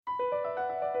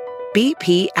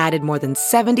BP added more than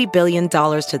 $70 billion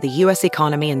to the U.S.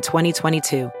 economy in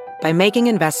 2022 by making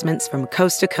investments from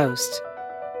coast to coast.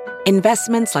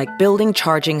 Investments like building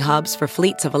charging hubs for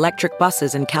fleets of electric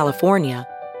buses in California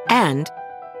and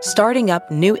starting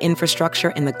up new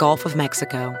infrastructure in the Gulf of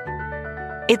Mexico.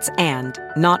 It's and,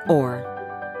 not or.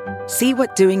 See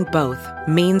what doing both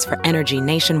means for energy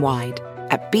nationwide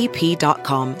at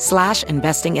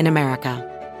bp.com/investing in America.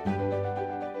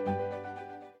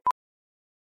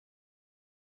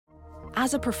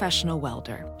 As a professional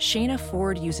welder, Shayna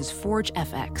Ford uses Forge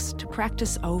FX to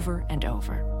practice over and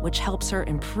over, which helps her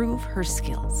improve her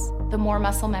skills. The more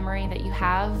muscle memory that you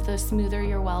have, the smoother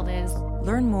your weld is.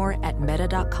 Learn more at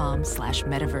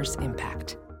meta.com/metaverse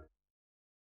impact.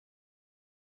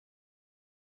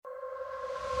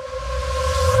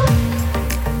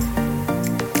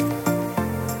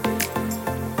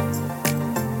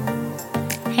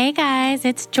 Hey guys,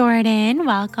 it's Jordan.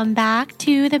 Welcome back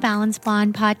to the Balance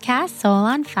Blonde podcast, Soul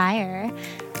on Fire.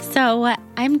 So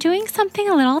I'm doing something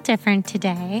a little different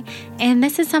today, and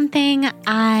this is something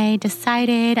I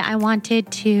decided I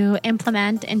wanted to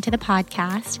implement into the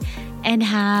podcast and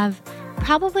have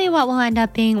probably what will end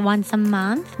up being once a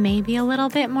month, maybe a little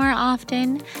bit more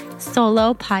often,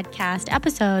 solo podcast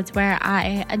episodes where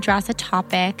I address a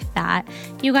topic that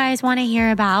you guys want to hear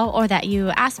about or that you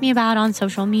ask me about on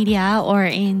social media or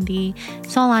in the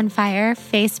Soul on Fire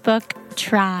Facebook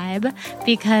tribe,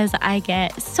 because I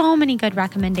get so many good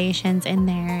recommendations in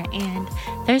there, and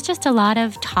there's just a lot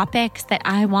of topics that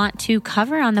I want to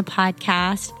cover on the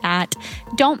podcast that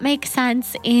don't make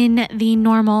sense in the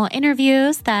normal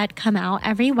interviews that come out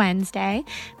every Wednesday,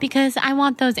 because I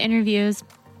want those interviews,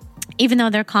 even though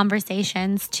they're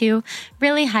conversations, to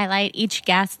really highlight each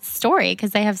guest's story,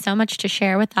 because they have so much to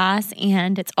share with us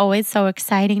and it's always so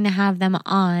exciting to have them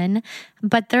on.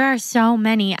 But there are so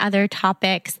many other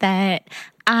topics that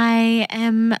I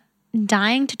am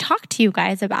dying to talk to you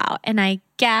guys about. And I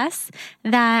guess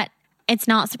that it's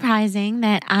not surprising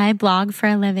that I blog for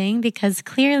a living, because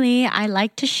clearly I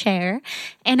like to share.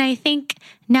 And I think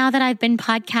now that I've been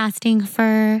podcasting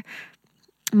for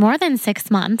more than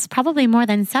 6 months, probably more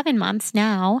than 7 months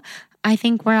now. I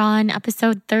think we're on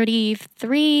episode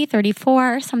 33,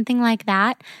 34, something like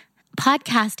that.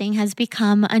 Podcasting has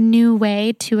become a new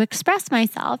way to express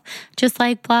myself, just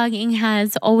like blogging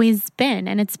has always been.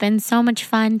 And it's been so much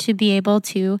fun to be able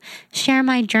to share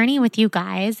my journey with you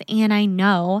guys. And I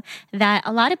know that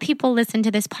a lot of people listen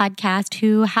to this podcast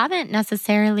who haven't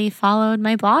necessarily followed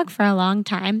my blog for a long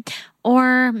time,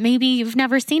 or maybe you've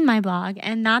never seen my blog,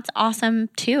 and that's awesome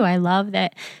too. I love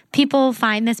that people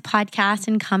find this podcast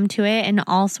and come to it in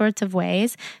all sorts of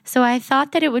ways. So I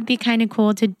thought that it would be kind of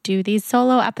cool to do these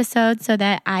solo episodes so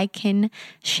that I can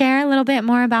share a little bit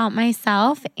more about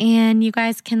myself and you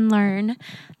guys can learn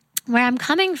where I'm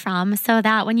coming from, so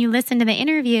that when you listen to the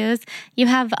interviews, you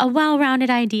have a well-rounded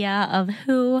idea of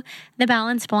who the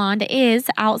Balanced Blonde is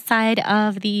outside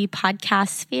of the podcast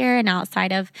sphere and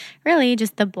outside of really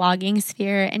just the blogging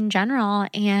sphere in general,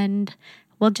 and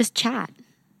we'll just chat.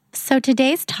 So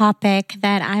today's topic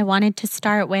that I wanted to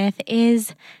start with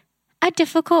is a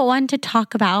difficult one to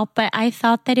talk about, but I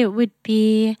thought that it would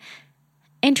be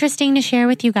interesting to share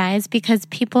with you guys, because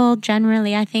people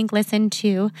generally, I think, listen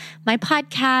to my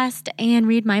podcast and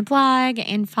read my blog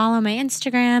and follow my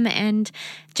Instagram and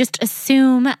just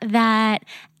assume that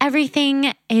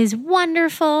everything is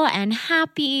wonderful and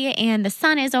happy and the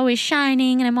sun is always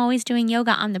shining and I'm always doing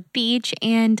yoga on the beach.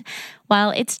 And while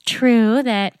it's true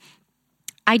that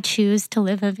I choose to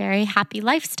live a very happy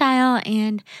lifestyle,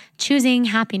 and choosing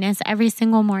happiness every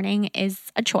single morning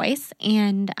is a choice.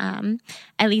 And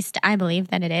at least I believe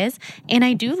that it is. And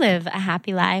I do live a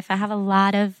happy life. I have a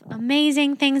lot of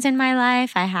amazing things in my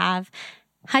life. I have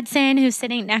Hudson, who's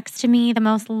sitting next to me, the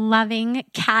most loving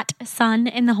cat son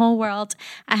in the whole world.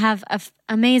 I have an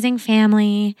amazing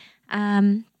family,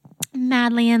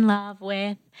 madly in love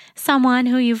with someone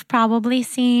who you've probably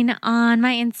seen on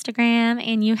my Instagram,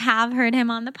 and you have heard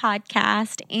him on the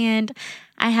podcast, and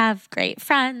I have great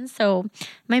friends. So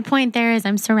my point there is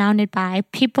I'm surrounded by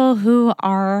people who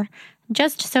are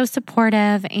just so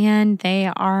supportive, and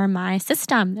they are my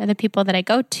system. They're the people that I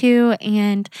go to,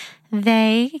 and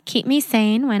they keep me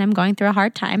sane when I'm going through a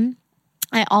hard time.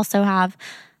 I also have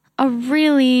a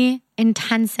really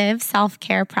intensive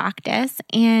self-care practice,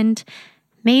 and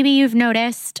maybe you've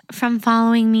noticed from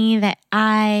following me that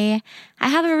I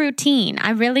have a routine. I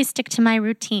really stick to my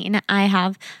routine. I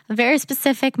have a very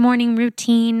specific morning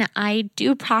routine. I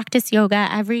do practice yoga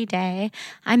every day.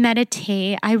 I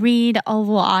meditate. I read a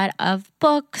lot of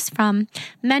books from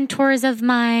mentors of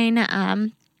mine.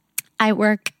 I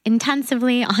work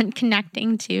intensively on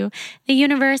connecting to the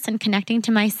universe and connecting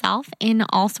to myself in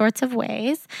all sorts of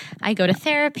ways. I go to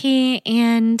therapy,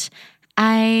 and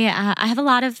I have a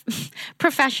lot of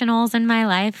professionals in my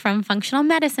life, from functional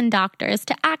medicine doctors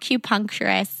to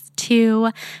acupuncturists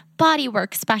to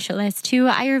bodywork specialists to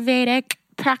Ayurvedic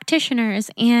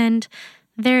practitioners. And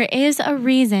there is a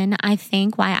reason, I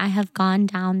think, why I have gone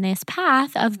down this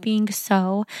path of being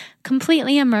so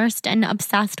completely immersed and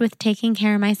obsessed with taking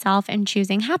care of myself and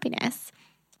choosing happiness.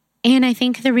 And I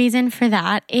think the reason for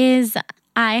that is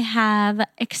I have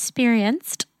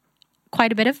experienced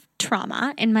quite a bit of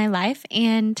trauma in my life,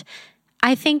 and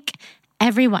I think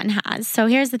everyone has. So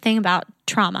here's the thing about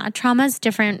trauma. Trauma is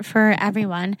different for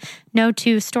everyone. No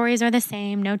two stories are the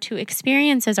same. No two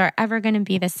experiences are ever going to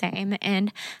be the same.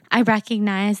 And I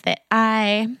recognize that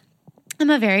I am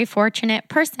a very fortunate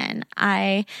person.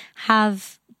 I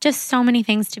have just so many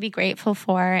things to be grateful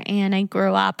for. And I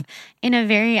grew up in a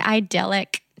very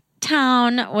idyllic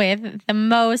town with the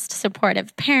most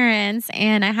supportive parents,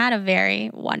 and I had a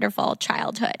very wonderful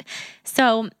childhood.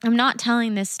 So I'm not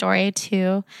telling this story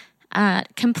to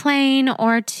complain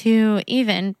or to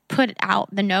even put out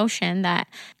the notion that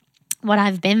what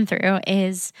I've been through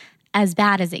is as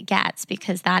bad as it gets,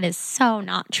 because that is so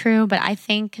not true. But I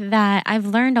think that I've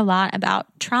learned a lot about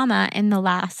trauma in the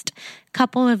last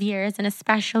couple of years, and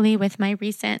especially with my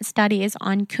recent studies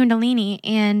on Kundalini.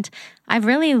 And I've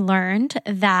really learned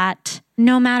that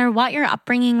no matter what your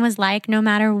upbringing was like, no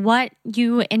matter what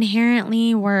you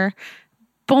inherently were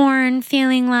born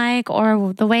feeling like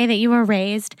or the way that you were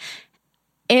raised,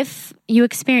 if you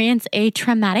experience a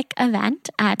traumatic event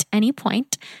at any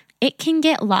point, it can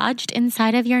get lodged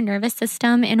inside of your nervous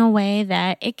system in a way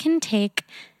that it can take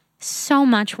so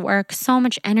much work, so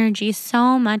much energy,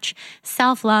 so much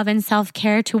self-love and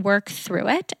self-care to work through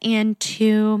it and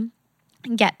to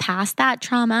get past that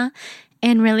trauma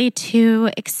and really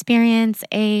to experience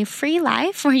a free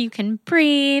life where you can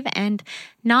breathe and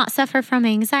not suffer from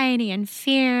anxiety and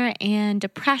fear and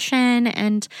depression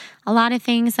and a lot of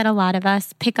things that a lot of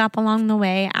us pick up along the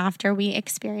way after we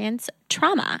experience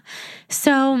trauma.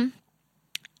 So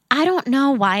I don't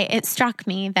know why it struck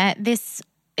me that this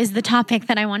is the topic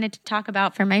that I wanted to talk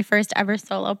about for my first ever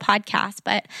solo podcast,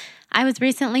 but I was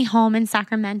recently home in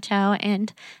Sacramento,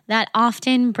 and that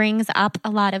often brings up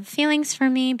a lot of feelings for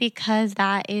me because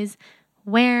that is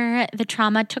where the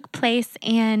trauma took place,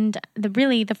 and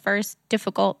the first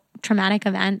difficult traumatic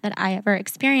event that I ever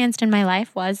experienced in my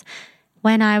life was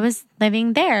when I was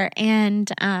living there. And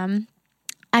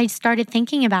I started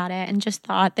thinking about it and just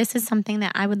thought this is something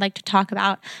that I would like to talk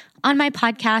about on my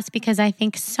podcast, because I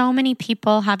think so many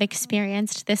people have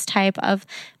experienced this type of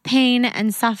pain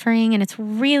and suffering, and it's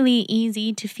really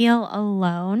easy to feel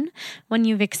alone when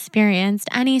you've experienced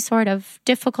any sort of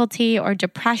difficulty or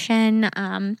depression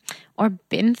or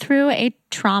been through a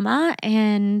trauma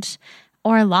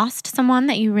or lost someone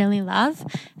that you really love.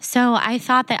 So I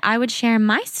thought that I would share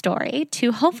my story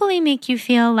to hopefully make you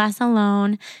feel less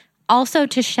alone, also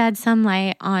to shed some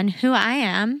light on who I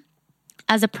am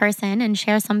as a person and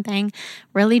share something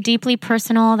really deeply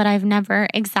personal that I've never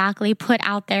exactly put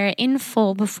out there in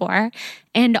full before.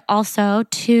 And also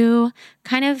to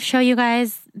kind of show you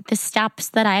guys the steps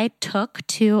that I took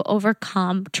to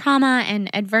overcome trauma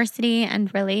and adversity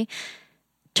and really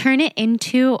turn it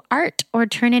into art or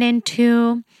turn it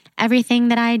into everything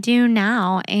that I do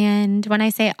now. And when I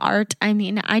say art, I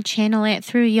mean, I channel it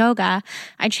through yoga.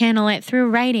 I channel it through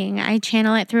writing. I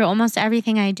channel it through almost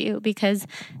everything I do, because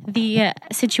the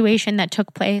situation that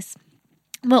took place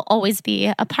will always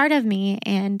be a part of me.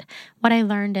 And what I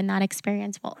learned in that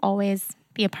experience will always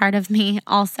be a part of me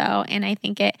also. And I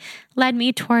think it led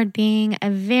me toward being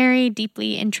a very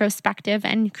deeply introspective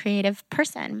and creative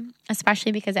person,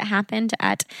 especially because it happened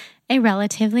at a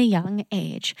relatively young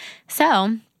age.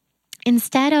 So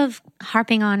instead of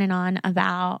harping on and on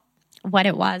about what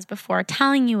it was before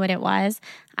telling you what it was,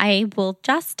 I will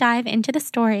just dive into the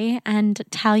story and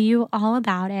tell you all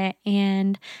about it.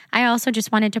 And I also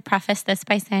just wanted to preface this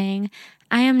by saying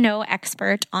I am no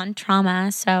expert on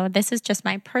trauma, so this is just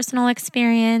my personal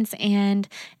experience. And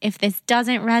if this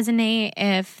doesn't resonate,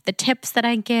 if the tips that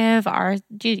I give are,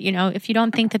 if you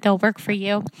don't think that they'll work for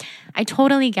you, I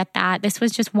totally get that. This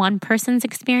was just one person's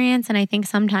experience, and I think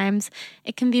sometimes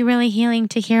it can be really healing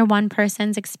to hear one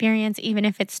person's experience, even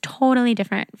if it's totally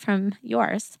different from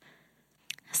yours.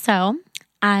 So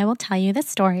I will tell you the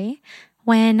story.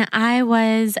 When I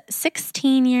was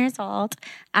 16 years old,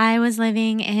 I was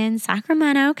living in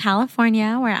Sacramento,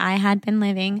 California, where I had been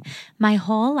living my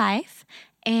whole life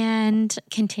and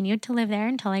continued to live there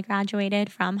until I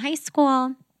graduated from high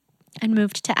school and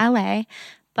moved to LA.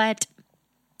 But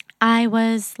I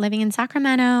was living in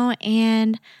Sacramento,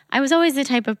 and I was always the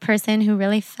type of person who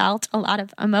really felt a lot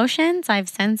of emotions. I've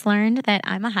since learned that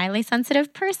I'm a highly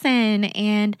sensitive person,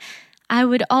 and I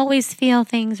would always feel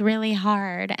things really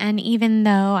hard. And even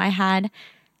though I had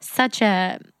such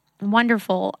a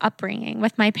wonderful upbringing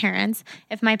with my parents,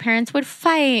 if my parents would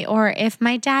fight or if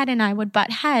my dad and I would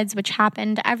butt heads, which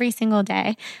happened every single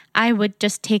day, I would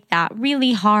just take that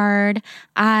really hard.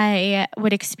 I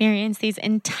would experience these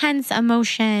intense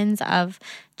emotions of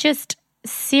just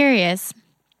serious,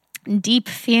 deep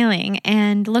feeling.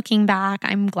 And looking back,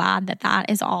 I'm glad that that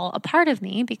is all a part of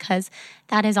me, because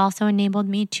that has also enabled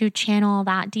me to channel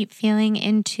that deep feeling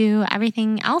into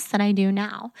everything else that I do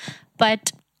now.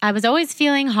 But I was always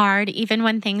feeling hard, even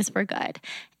when things were good.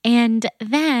 And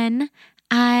then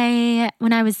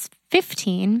when I was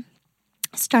 15,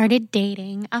 started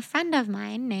dating a friend of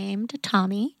mine named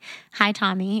Tommy. Hi,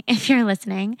 Tommy, if you're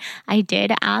listening. I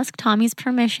did ask Tommy's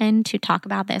permission to talk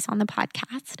about this on the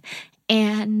podcast.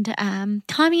 And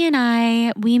Tommy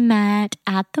and we met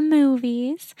at the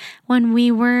movies when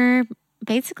we were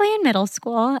basically in middle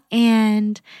school.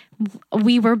 And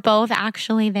we were both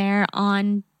actually there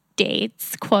on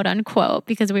dates, quote unquote,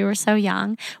 because we were so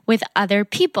young, with other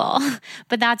people.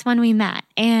 But that's when we met.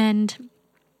 And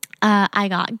I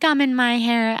got gum in my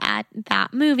hair at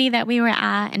that movie that we were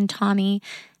at, and Tommy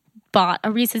bought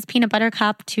a Reese's peanut butter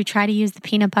cup to try to use the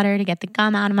peanut butter to get the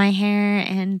gum out of my hair.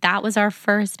 And that was our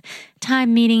first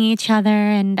time meeting each other.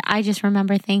 And I just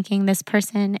remember thinking, this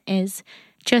person is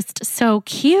just so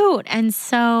cute and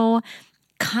so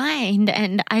kind.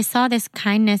 And I saw this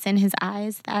kindness in his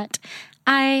eyes that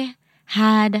I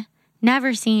had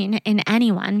never seen in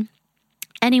anyone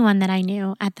that I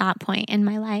knew at that point in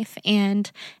my life. And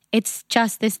it's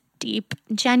just this deep,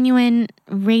 genuine,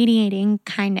 radiating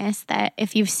kindness that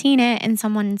if you've seen it in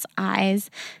someone's eyes,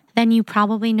 then you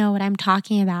probably know what I'm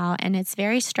talking about. And it's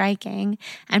very striking.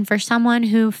 And for someone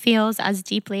who feels as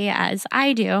deeply as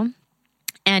I do,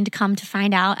 and come to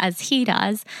find out as he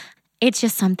does, it's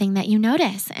just something that you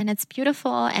notice, and it's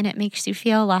beautiful, and it makes you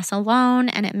feel less alone,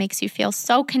 and it makes you feel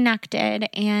so connected.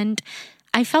 And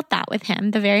I felt that with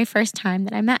him the very first time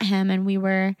that I met him, and we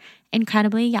were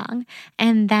incredibly young.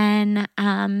 And then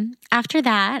after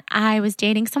that, I was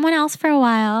dating someone else for a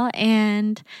while,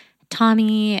 and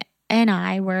Tommy and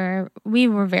we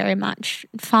were very much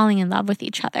falling in love with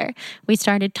each other. We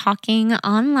started talking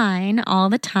online all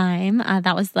the time.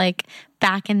 That was like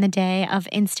back in the day of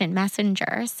instant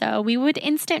messenger. So we would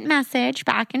instant message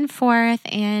back and forth,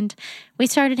 and we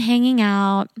started hanging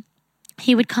out.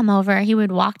 He would come over. He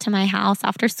would walk to my house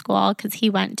after school because he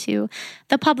went to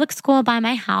the public school by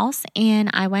my house, and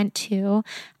I went to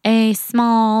a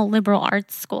small liberal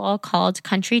arts school called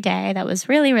Country Day that was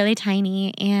really, really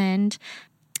tiny. And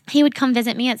he would come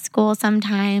visit me at school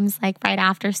sometimes, like right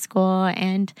after school,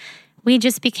 and we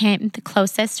just became the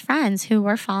closest friends who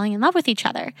were falling in love with each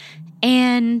other.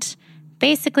 And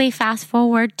basically, fast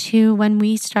forward to when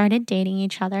we started dating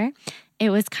each other, it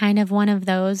was kind of one of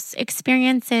those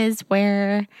experiences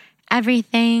where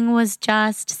everything was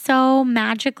just so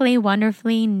magically,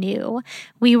 wonderfully new.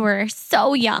 We were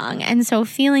so young, and so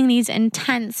feeling these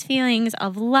intense feelings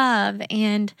of love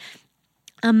and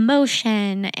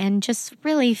emotion, and just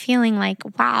really feeling like,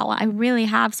 wow, I really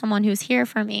have someone who's here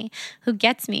for me, who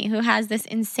gets me, who has this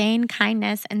insane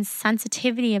kindness and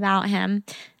sensitivity about him.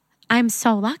 I'm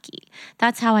so lucky.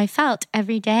 That's how I felt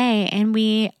every day. And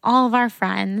all of our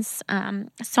friends,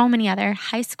 so many other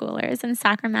high schoolers in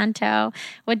Sacramento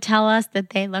would tell us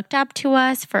that they looked up to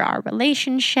us for our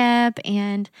relationship.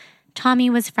 And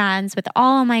Tommy was friends with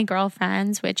all of my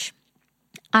girlfriends, which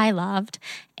I loved.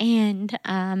 And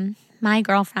my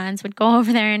girlfriends would go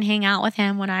over there and hang out with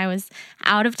him when I was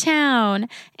out of town,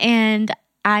 and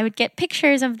I would get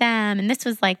pictures of them. And this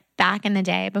was like back in the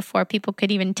day before people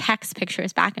could even text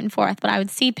pictures back and forth, but I would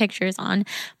see pictures on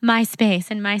MySpace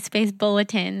and MySpace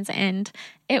bulletins, and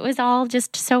it was all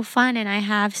just so fun. And I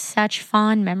have such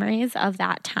fond memories of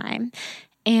that time.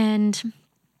 And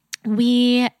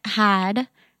we had,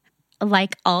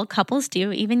 like all couples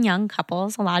do, even young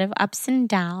couples, a lot of ups and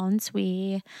downs.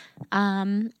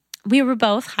 We were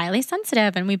both highly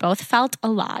sensitive, and we both felt a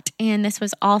lot. And this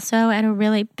was also at a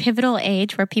really pivotal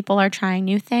age where people are trying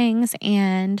new things.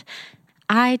 And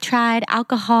I tried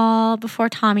alcohol before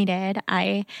Tommy did.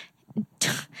 I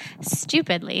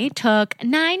stupidly took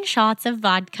 9 shots of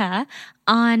vodka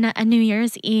on a New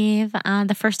Year's Eve,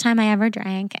 the first time I ever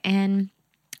drank. And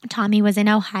Tommy was in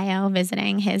Ohio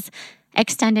visiting his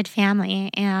extended family,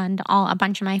 and a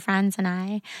bunch of my friends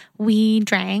and we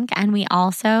drank, and we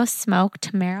also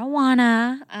smoked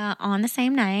marijuana on the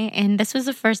same night. And this was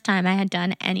the first time I had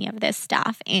done any of this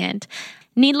stuff. And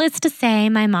needless to say,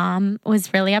 my mom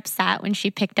was really upset when she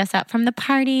picked us up from the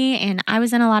party, and I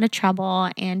was in a lot of trouble.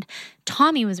 And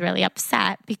Tommy was really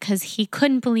upset because he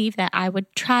couldn't believe that I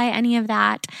would try any of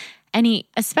that. And he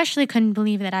especially couldn't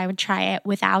believe that I would try it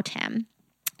without him.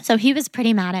 So he was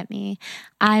pretty mad at me.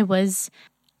 I was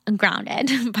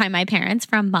grounded by my parents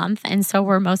for a month, and so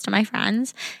were most of my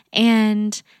friends.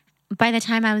 And by the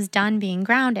time I was done being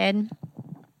grounded,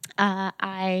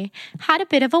 I had a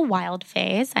bit of a wild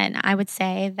phase, and I would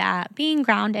say that being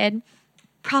grounded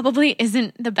probably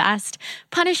isn't the best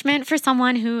punishment for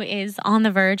someone who is on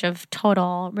the verge of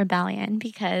total rebellion,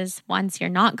 because once you're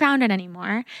not grounded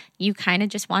anymore, you kind of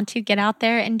just want to get out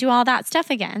there and do all that stuff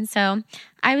again. So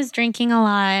I was drinking a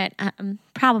lot,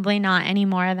 probably not any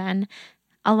more than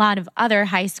a lot of other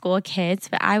high school kids,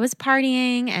 but I was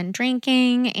partying and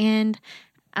drinking, and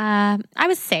I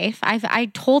was safe. I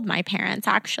told my parents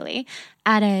actually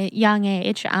at a young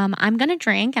age, I'm going to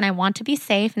drink and I want to be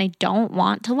safe and I don't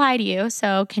want to lie to you.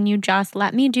 So can you just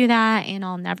let me do that, and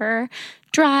I'll never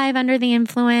drive under the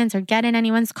influence or get in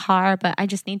anyone's car, but I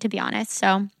just need to be honest.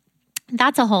 So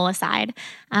that's a whole aside.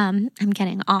 I'm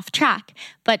getting off track,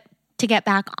 but to get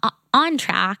back on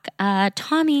track,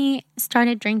 Tommy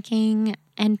started drinking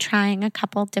and trying a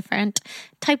couple different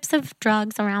types of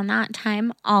drugs around that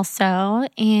time also.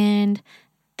 And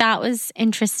that was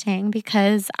interesting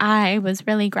because I was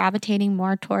really gravitating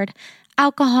more toward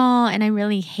alcohol, and I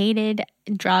really hated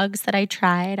drugs that I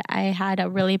tried. I had a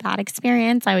really bad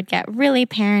experience. I would get really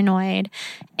paranoid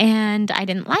and I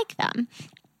didn't like them.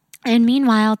 And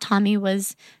meanwhile, Tommy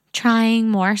was trying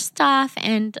more stuff,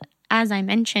 and as I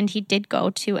mentioned, he did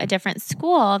go to a different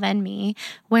school than me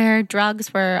where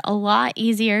drugs were a lot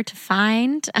easier to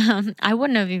find. I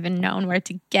wouldn't have even known where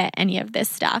to get any of this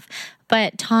stuff,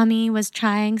 but Tommy was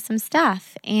trying some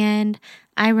stuff. And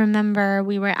I remember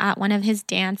we were at one of his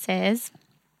dances.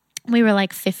 We were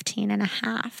like 15 and a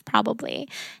half probably.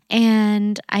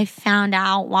 And I found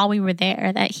out while we were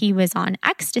there that he was on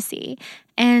ecstasy.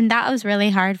 And that was really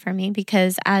hard for me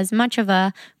because as much of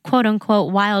a quote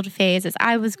unquote wild phase as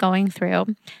I was going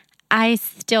through, I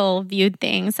still viewed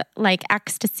things like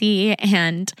ecstasy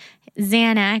and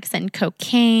Xanax and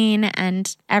cocaine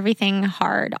and everything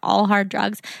hard, all hard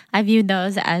drugs. I viewed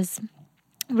those as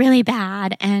really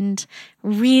bad and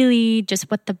really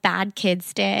just what the bad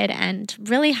kids did, and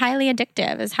really highly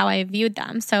addictive is how I viewed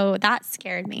them. So that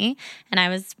scared me, and I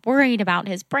was worried about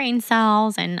his brain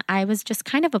cells, and I was just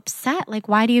kind of upset. Like,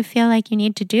 why do you feel like you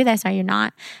need to do this? Are you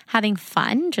not having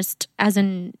fun just as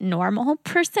a normal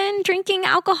person drinking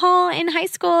alcohol in high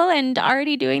school and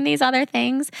already doing these other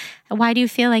things? Why do you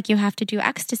feel like you have to do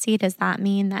ecstasy? Does that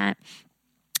mean that,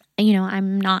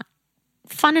 I'm not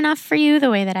fun enough for you the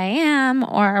way that I am,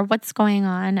 or what's going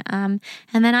on? And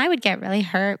then I would get really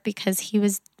hurt because he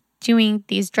was doing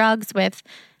these drugs with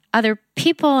other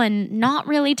people and not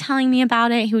really telling me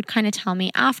about it. He would kind of tell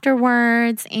me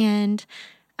afterwards, and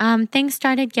things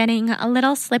started getting a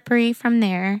little slippery from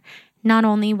there, not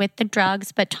only with the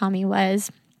drugs, but Tommy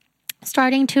was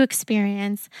starting to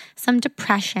experience some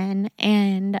depression.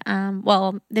 And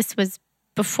this was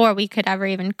before we could ever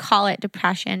even call it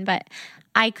depression, but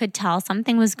I could tell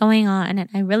something was going on, and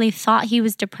I really thought he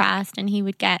was depressed, and he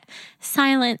would get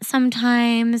silent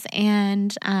sometimes,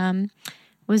 and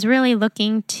was really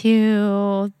looking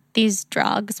to these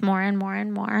drugs more and more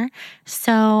and more.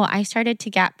 So I started to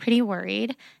get pretty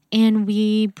worried, and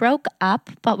we broke up,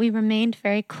 but we remained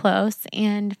very close,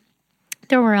 and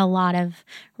there were a lot of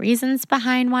reasons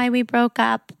behind why we broke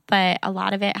up, but a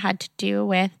lot of it had to do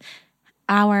with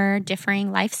our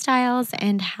differing lifestyles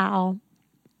and how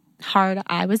hard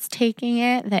I was taking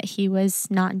it, that he was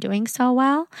not doing so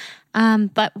well.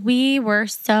 But we were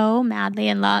so madly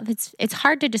in love. It's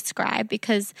hard to describe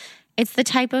because it's the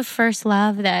type of first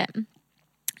love that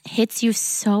hits you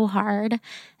so hard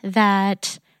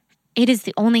that it is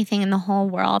the only thing in the whole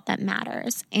world that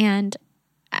matters. And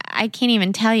I can't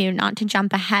even tell you, not to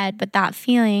jump ahead, but that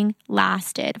feeling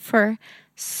lasted for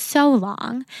so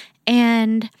long.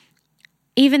 And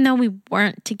even though we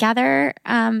weren't together,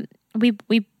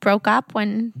 we broke up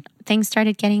when things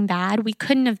started getting bad. We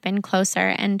couldn't have been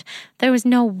closer, and there was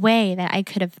no way that I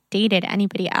could have dated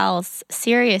anybody else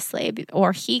seriously,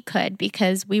 or he could,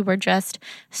 because we were just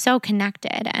so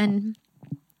connected and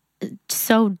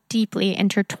so deeply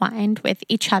intertwined with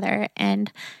each other.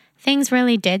 And things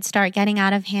really did start getting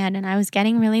out of hand, and I was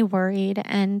getting really worried.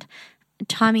 And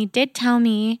Tommy did tell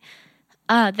me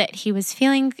that he was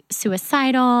feeling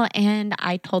suicidal, and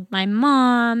I told my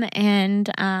mom,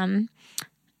 and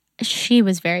she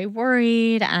was very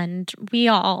worried, and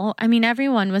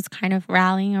everyone was kind of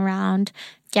rallying around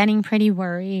getting pretty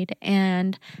worried.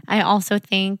 And I also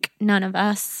think none of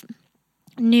us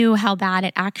knew how bad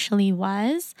it actually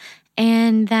was.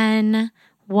 And then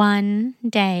one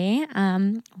day,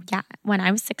 when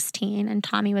I was 16 and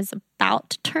Tommy was about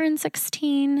to turn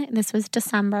 16, this was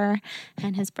December,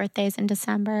 and his birthday's in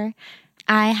December,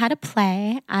 I had a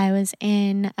play. I was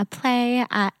in a play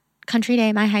at Country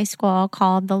Day, my high school,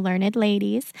 called The Learned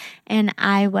Ladies, and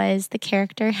I was the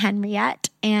character Henriette,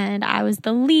 and I was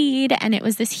the lead, and it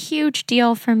was this huge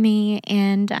deal for me,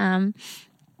 and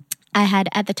I had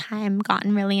at the time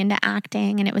gotten really into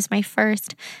acting, and it was my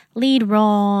first lead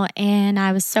role, and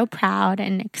I was so proud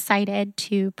and excited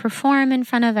to perform in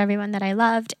front of everyone that I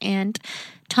loved. And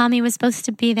Tommy was supposed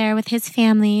to be there with his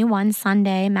family one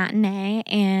Sunday matinee,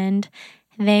 and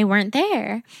they weren't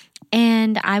there.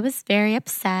 And I was very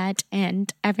upset,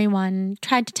 and everyone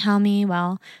tried to tell me,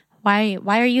 well, why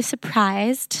are you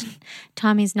surprised?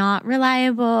 Tommy's not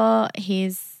reliable.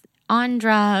 He's on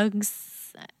drugs.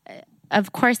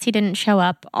 Of course, he didn't show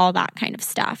up, all that kind of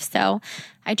stuff. So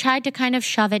I tried to kind of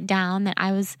shove it down that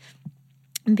I was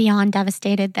beyond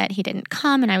devastated that he didn't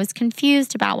come, and I was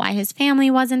confused about why his family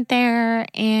wasn't there.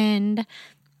 And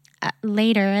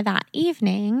later that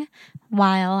evening,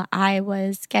 while I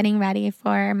was getting ready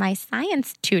for my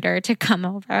science tutor to come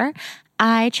over,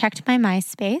 I checked my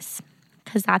MySpace,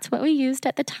 because that's what we used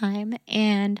at the time,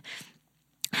 and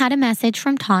had a message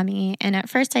from Tommy. And at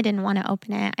first I didn't want to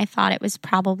open it. I thought it was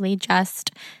probably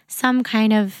just some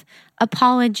kind of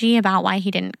apology about why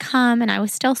he didn't come. And I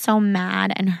was still so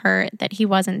mad and hurt that he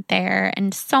wasn't there,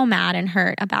 and so mad and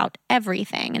hurt about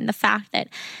everything. And the fact that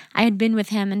I had been with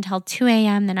him until 2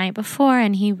 a.m. the night before,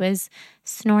 and he was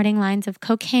snorting lines of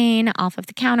cocaine off of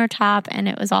the countertop, and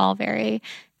it was all very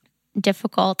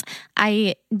difficult.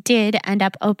 I did end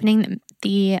up opening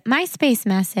the MySpace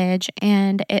message,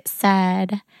 and it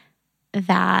said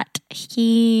that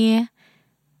he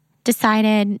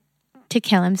decided to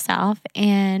kill himself,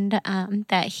 and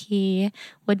that he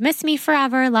would miss me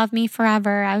forever, love me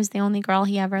forever. I was the only girl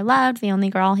he ever loved, the only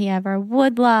girl he ever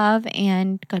would love,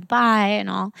 and goodbye, and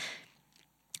I'll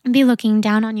be looking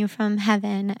down on you from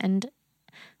heaven. And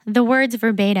the words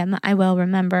verbatim I will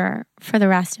remember for the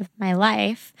rest of my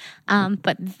life,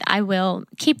 but I will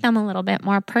keep them a little bit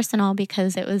more personal,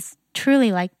 because it was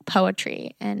truly like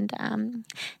poetry, and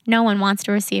no one wants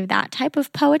to receive that type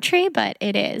of poetry, but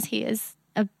it is. He is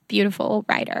a beautiful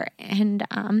writer, and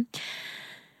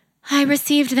I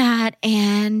received that,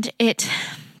 and it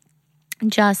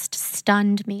just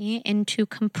stunned me into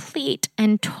complete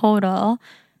and total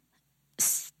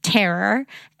terror,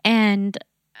 and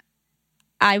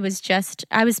I was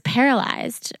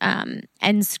paralyzed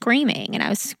and screaming. And I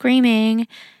was screaming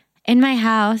in my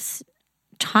house,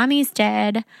 Tommy's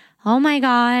dead. Oh my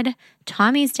God,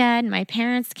 Tommy's dead. My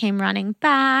parents came running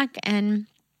back. And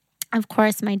of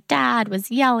course, my dad was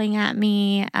yelling at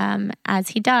me, as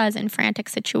he does in frantic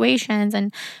situations.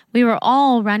 And we were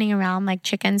all running around like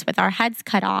chickens with our heads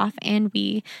cut off. And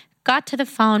we got to the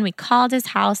phone. We called his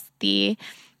house.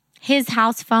 His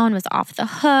house phone was off the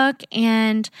hook.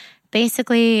 And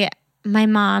basically, my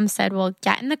mom said, well,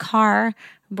 get in the car.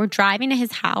 We're driving to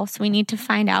his house. We need to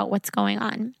find out what's going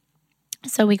on.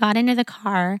 So we got into the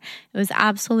car. It was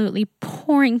absolutely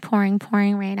pouring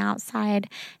rain outside.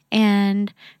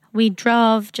 And we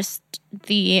drove just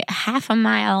the half a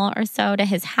mile or so to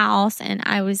his house. And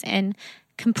I was in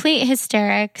complete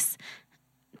hysterics.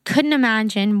 Couldn't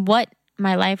imagine what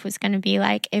my life was going to be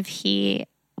like if he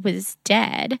was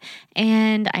dead.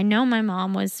 And I know my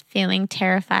mom was feeling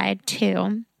terrified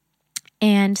too.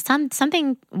 And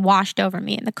something washed over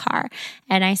me in the car.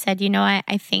 And I said, you know what?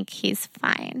 I think he's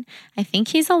fine. I think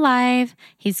he's alive.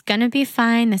 He's going to be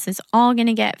fine. This is all going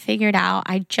to get figured out.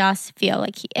 I just feel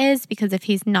like he is, because if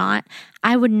he's not,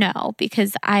 I would know,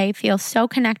 because I feel so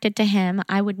connected to him.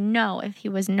 I would know if he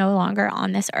was no longer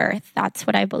on this earth. That's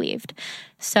what I believed.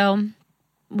 So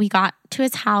we got to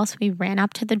his house. We ran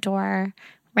up to the door,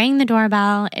 rang the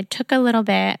doorbell. It took a little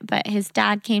bit, but his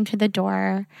dad came to the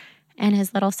door, and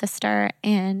his little sister,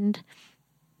 and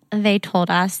they told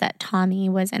us that Tommy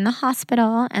was in the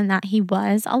hospital and that he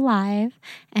was alive,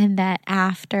 and that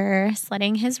after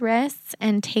slitting his wrists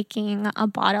and taking a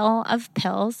bottle of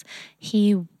pills,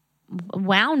 he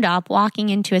wound up walking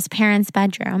into his parents'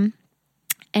 bedroom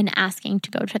and asking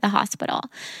to go to the hospital.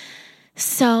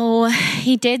 So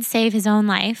he did save his own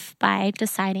life by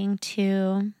deciding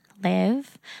to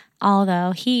live,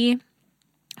 although he,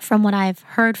 from what I've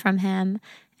heard from him,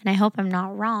 and I hope I'm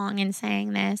not wrong in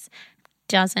saying this,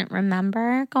 doesn't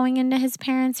remember going into his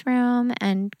parents' room,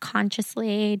 and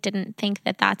consciously didn't think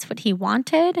that that's what he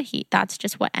wanted. That's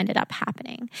just what ended up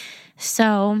happening.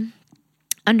 So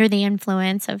under the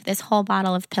influence of this whole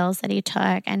bottle of pills that he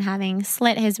took and having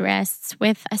slit his wrists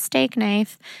with a steak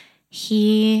knife,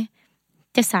 he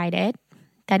decided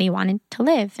that he wanted to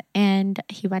live. And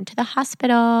he went to the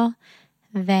hospital.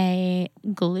 They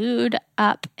glued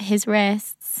up his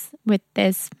wrists with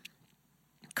this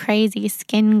crazy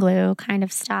skin glue kind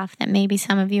of stuff that maybe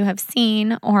some of you have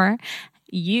seen or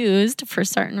used for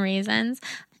certain reasons.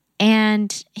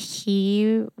 And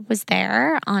he was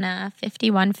there on a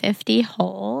 5150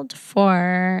 hold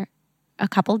for a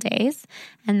couple days.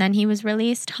 And then he was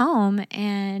released home.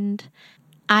 And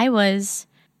I was,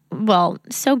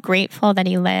 so grateful that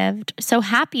he lived, so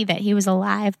happy that he was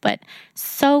alive, but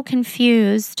so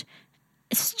confused,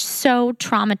 so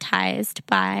traumatized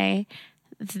by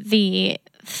the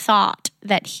thought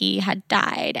that he had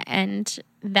died and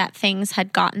that things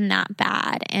had gotten that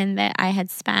bad and that I had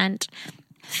spent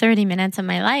 30 minutes of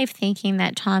my life thinking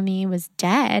that Tommy was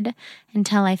dead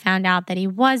until I found out that he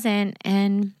wasn't.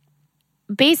 And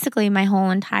basically my whole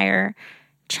entire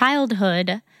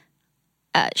childhood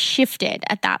shifted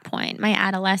at that point. My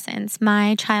adolescence,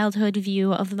 my childhood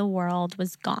view of the world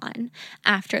was gone.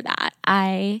 After that,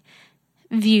 I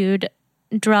viewed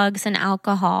drugs and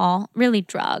alcohol, really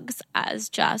drugs, as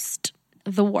just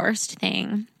the worst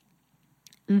thing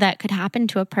that could happen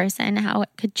to a person, how it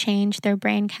could change their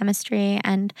brain chemistry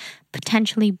and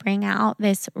potentially bring out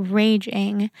this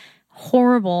raging,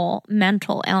 horrible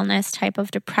mental illness type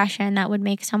of depression that would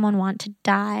make someone want to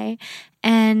die.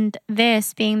 And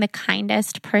this being the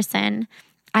kindest person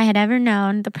I had ever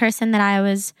known, the person that I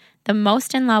was the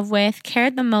most in love with,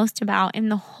 cared the most about in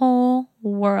the whole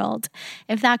world.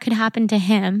 If that could happen to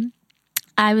him,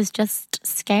 I was just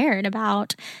scared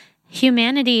about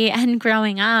humanity and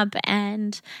growing up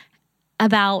and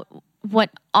about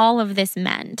what all of this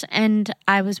meant. And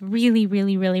I was really,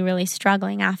 really, really, really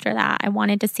struggling after that. I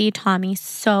wanted to see Tommy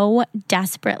so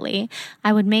desperately.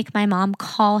 I would make my mom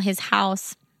call his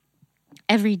house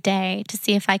every day to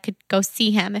see if I could go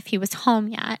see him, if he was home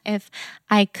yet, if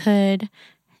I could.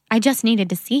 I just needed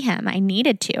to see him. I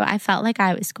needed to. I felt like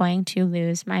I was going to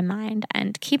lose my mind.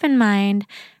 And keep in mind,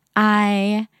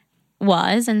 I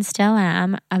was and still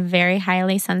am a very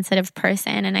highly sensitive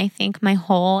person. And I think my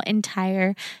whole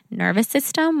entire nervous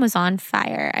system was on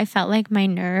fire. I felt like my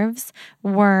nerves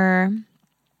were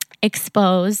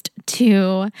exposed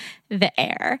to the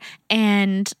air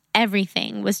and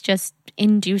everything was just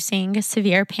inducing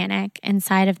severe panic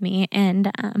inside of me.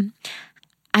 And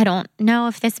I don't know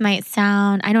if this might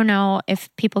sound, I don't know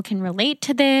if people can relate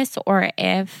to this or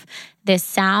if this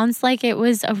sounds like it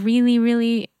was a really,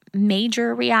 really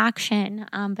major reaction,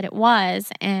 but it was.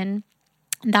 And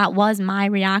that was my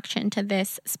reaction to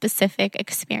this specific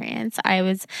experience. I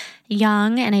was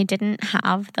young and I didn't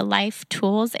have the life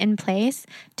tools in place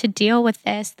to deal with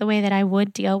this the way that I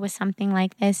would deal with something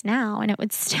like this now. And it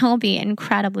would still be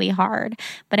incredibly hard,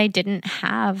 but I didn't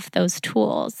have those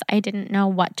tools. I didn't know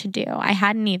what to do. I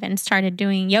hadn't even started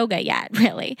doing yoga yet,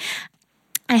 really.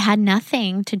 I had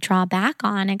nothing to draw back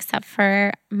on except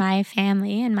for my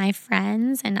family and my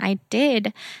friends. And I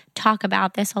did talk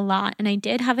about this a lot and I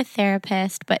did have a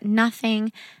therapist, but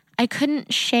nothing, I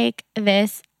couldn't shake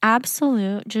this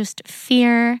absolute just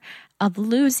fear of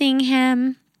losing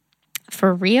him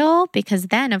for real. Because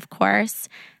then, of course,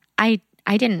 I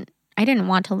didn't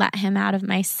want to let him out of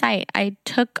my sight. I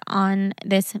took on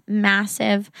this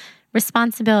massive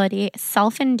responsibility,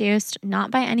 self-induced,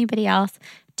 not by anybody else,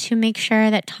 to make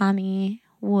sure that Tommy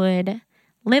would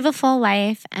live a full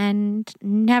life and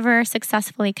never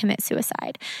successfully commit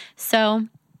suicide. So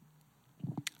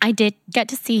I did get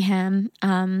to see him.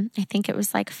 I think it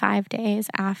was like 5 days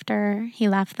after he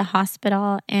left the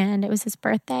hospital, and it was his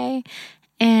birthday.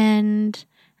 And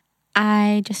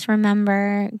I just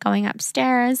remember going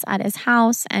upstairs at his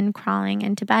house and crawling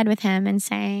into bed with him and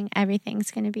saying,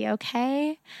 everything's going to be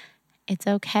okay. It's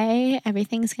okay.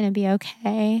 Everything's going to be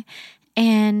okay.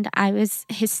 And I was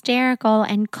hysterical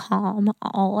and calm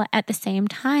all at the same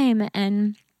time.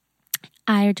 And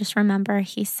I just remember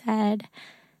he said,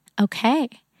 okay.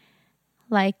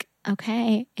 Like,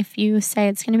 okay, if you say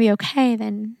it's going to be okay,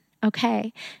 then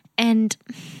okay. And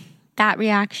that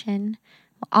reaction,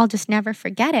 I'll just never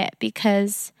forget it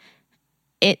because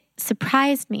it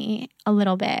surprised me a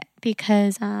little bit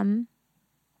because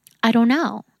I don't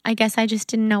know. I guess I just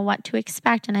didn't know what to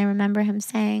expect. And I remember him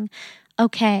saying,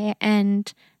 okay,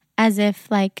 and as if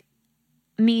like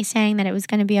me saying that it was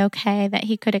going to be okay, that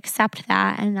he could accept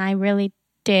that. And I really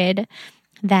did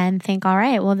then think, all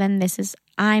right, well then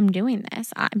I'm doing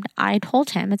this. I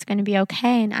told him it's going to be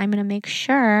okay and I'm going to make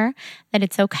sure that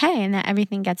it's okay and that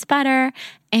everything gets better.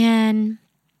 And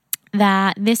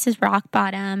that this is rock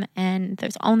bottom and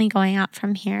there's only going up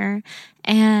from here.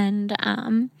 And,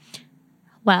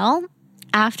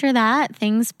 after that,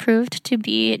 things proved to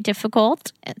be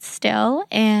difficult still.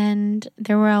 And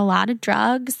there were a lot of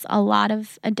drugs, a lot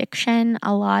of addiction,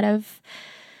 a lot of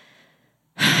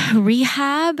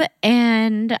rehab.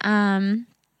 And,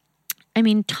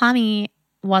 Tommy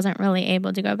wasn't really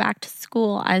able to go back to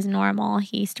school as normal.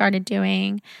 He started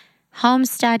doing home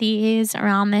studies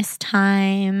around this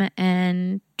time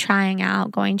and trying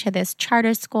out going to this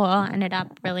charter school. Ended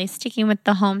up really sticking with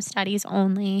the home studies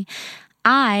only.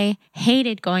 I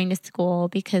hated going to school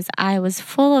because I was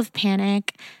full of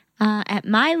panic. At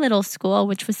my little school,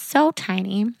 which was so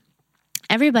tiny,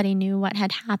 everybody knew what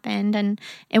had happened. And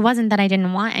it wasn't that I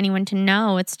didn't want anyone to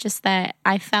know. It's just that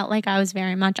I felt like I was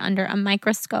very much under a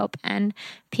microscope and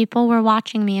people were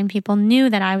watching me and people knew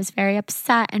that I was very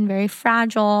upset and very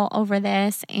fragile over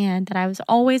this and that I was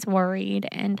always worried.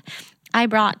 And I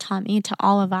brought Tommy to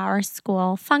all of our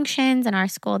school functions and our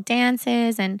school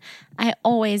dances, and I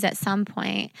always at some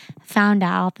point found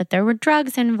out that there were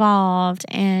drugs involved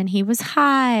and he was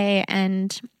high,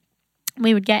 and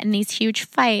we would get in these huge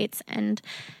fights. And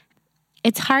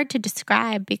it's hard to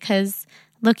describe because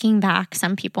looking back,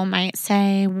 some people might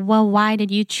say, well, why did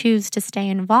you choose to stay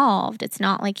involved? It's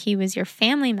not like he was your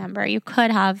family member. You could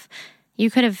have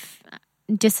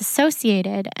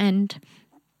disassociated. And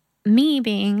me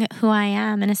being who I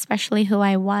am, and especially who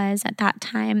I was at that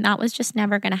time, that was just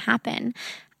never going to happen.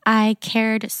 I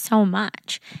cared so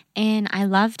much and I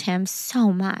loved him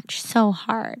so much, so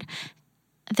hard.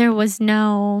 There was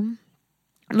no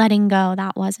letting go.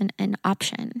 That wasn't an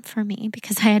option for me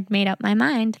because I had made up my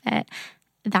mind that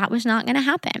that was not going to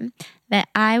happen, that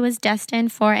I was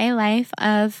destined for a life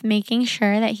of making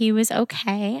sure that he was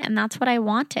okay. And that's what I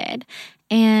wanted.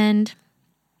 And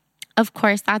of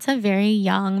course, that's a very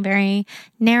young, very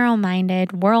narrow-minded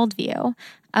worldview.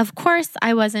 Of course,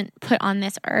 I wasn't put on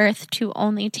this earth to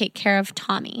only take care of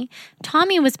Tommy.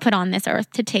 Tommy was put on this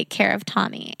earth to take care of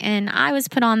Tommy. And I was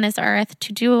put on this earth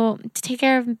to take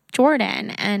care of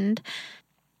Jordan and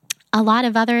a lot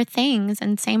of other things,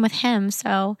 and same with him.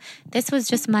 So this was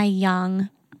just my young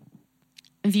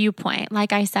viewpoint.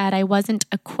 Like I said, I wasn't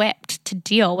equipped to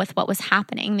deal with what was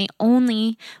happening. The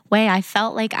only way I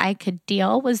felt like I could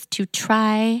deal was to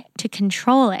try to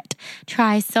control it,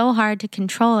 try so hard to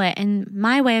control it. And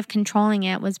my way of controlling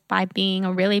it was by being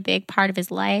a really big part of his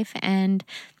life and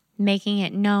making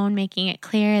it known, making it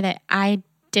clear that I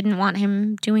didn't want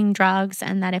him doing drugs,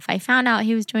 and that if I found out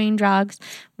he was doing drugs,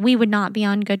 we would not be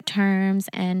on good terms,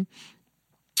 and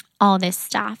all this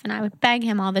stuff. And I would beg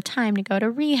him all the time to go to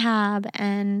rehab,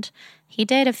 and he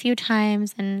did a few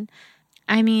times. And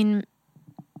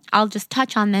I'll just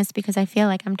touch on this because I feel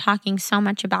like I'm talking so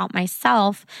much about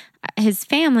myself. His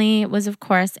family was, of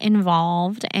course,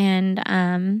 involved,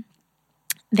 and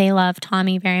they loved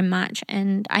Tommy very much.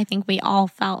 And I think we all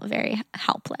felt very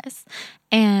helpless.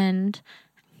 And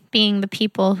being the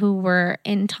people who were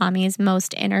in Tommy's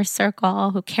most inner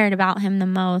circle, who cared about him the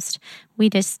most, we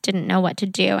just didn't know what to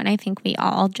do. And I think we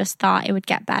all just thought it would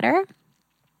get better.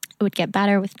 It would get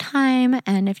better with time.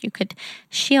 And if you could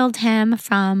shield him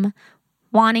from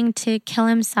wanting to kill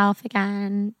himself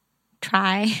again,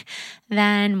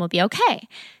 then we'll be okay.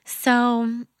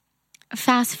 So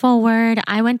fast forward,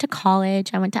 I went to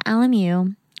college. I went to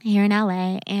LMU here in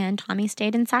LA, and Tommy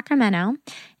stayed in Sacramento.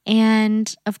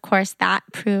 And of course, that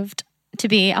proved to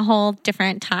be a whole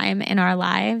different time in our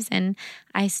lives. And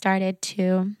I started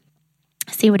to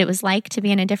see what it was like to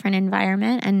be in a different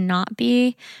environment and not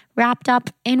be wrapped up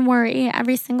in worry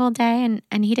every single day.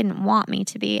 And he didn't want me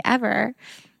to be ever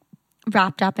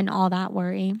wrapped up in all that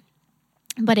worry.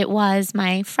 But it was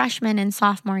my freshman and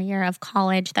sophomore year of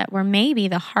college that were maybe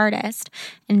the hardest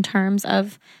in terms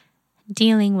of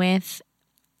dealing with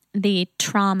the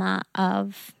trauma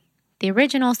of the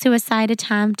original suicide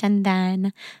attempt, and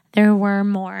then there were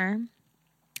more.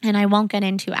 And I won't get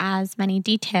into as many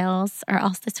details, or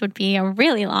else this would be a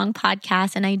really long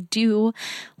podcast. And I do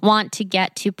want to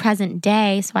get to present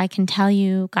day so I can tell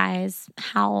you guys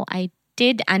how I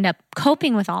did end up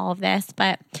coping with all of this.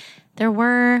 But there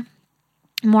were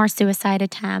more suicide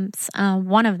attempts.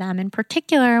 One of them in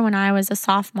particular, when I was a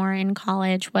sophomore in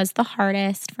college, was the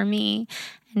hardest for me,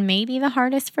 and maybe the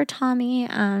hardest for Tommy,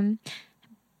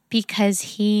 because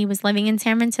he was living in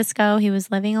San Francisco. He was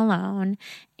living alone,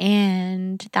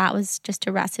 and that was just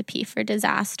a recipe for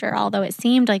disaster, although it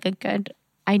seemed like a good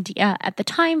idea at the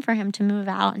time for him to move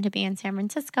out and to be in San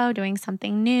Francisco doing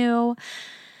something new.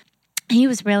 He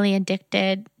was really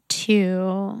addicted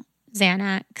to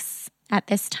Xanax at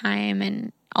this time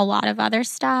and a lot of other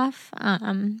stuff,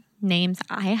 names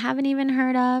I haven't even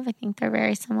heard of. I think they're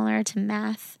very similar to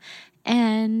meth.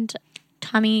 And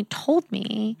Tommy told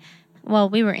me, well,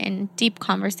 we were in deep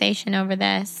conversation over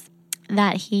this,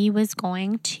 that he was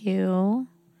going to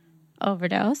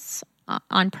overdose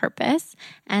on purpose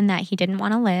and that he didn't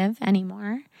want to live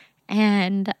anymore.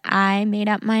 And I made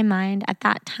up my mind at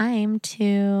that time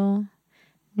to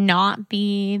not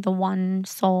be the one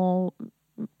sole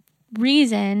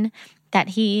reason that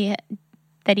he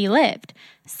lived.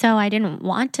 So I didn't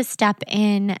want to step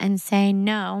in and say,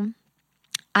 no,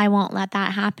 I won't let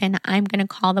that happen. I'm going to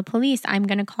call the police. I'm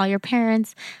going to call your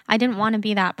parents. I didn't want to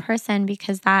be that person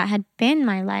because that had been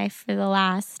my life for the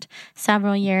last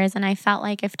several years. And I felt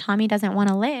like if Tommy doesn't want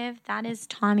to live, that is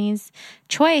Tommy's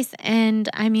choice. And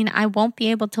I mean, I won't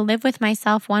be able to live with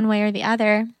myself one way or the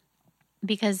other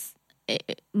because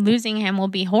losing him will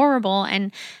be horrible,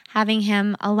 and having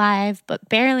him alive but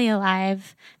barely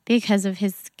alive because of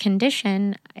his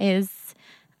condition is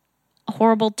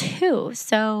horrible too.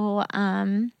 So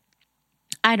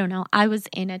I don't know. I was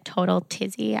in a total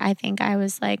tizzy. I think I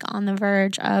was like on the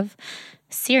verge of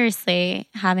seriously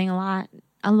having a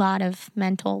lot of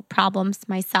mental problems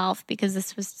myself because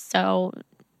this was so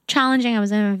challenging. I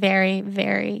was in a very,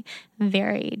 very,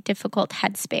 very difficult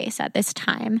headspace at this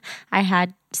time. I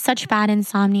had such bad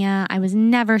insomnia. I was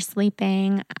never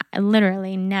sleeping,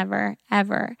 literally never,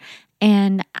 ever.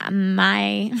 And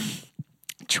my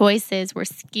choices were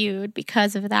skewed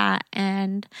because of that.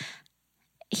 And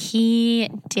he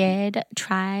did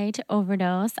try to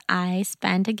overdose. I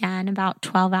spent, again, about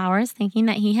 12 hours thinking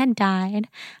that he had died.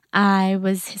 I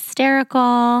was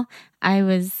hysterical. I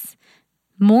was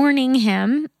mourning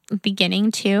him,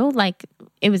 beginning to, like,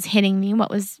 it was hitting me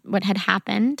what had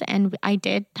happened, and I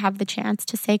did have the chance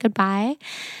to say goodbye.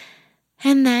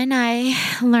 And then I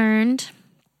learned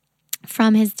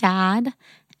from his dad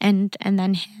and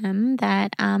then him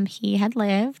that he had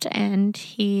lived, and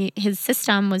his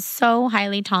system was so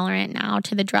highly tolerant now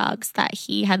to the drugs that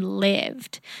he had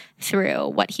lived through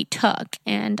what he took.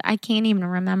 And I can't even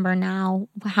remember now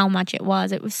how much it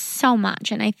was. It was so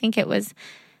much, and I think it was,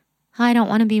 I don't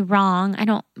want to be wrong.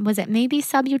 Was it maybe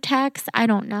Subutex? I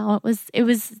don't know. It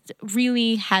was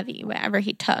really heavy, whatever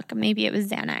he took. Maybe it was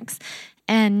Xanax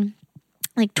and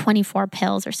like 24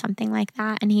 pills or something like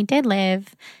that. And he did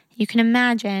live. You can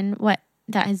imagine what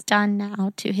that has done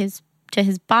now to his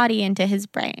body and to his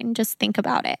brain. Just think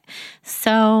about it.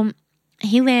 So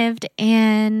he lived,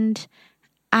 and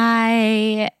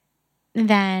I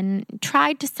then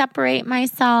tried to separate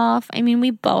myself. I mean,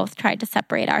 we both tried to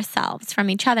separate ourselves from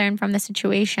each other and from the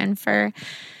situation for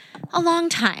a long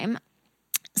time.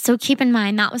 So keep in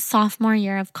mind, that was sophomore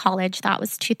year of college. That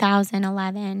was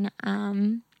 2011.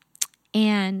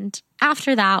 And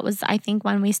after that was, I think,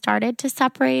 when we started to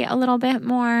separate a little bit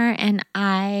more, and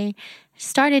I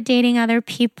started dating other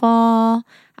people.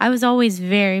 I was always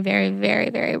very, very, very,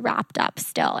 very wrapped up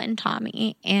still in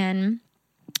Tommy, and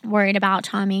worried about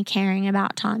Tommy, caring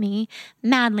about Tommy,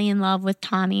 madly in love with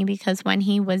Tommy, because when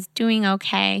he was doing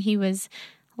okay, he was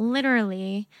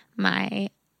literally my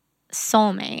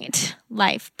soulmate,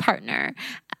 life partner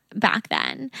back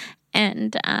then.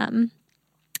 And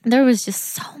there was just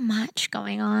so much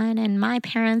going on, and my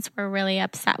parents were really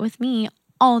upset with me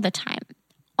all the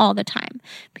time,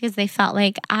 because they felt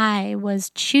like I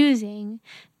was choosing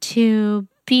to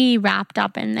be wrapped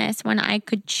up in this when I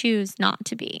could choose not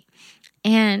to be.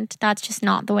 And that's just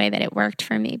not the way that it worked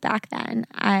for me back then.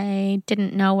 I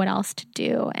didn't know what else to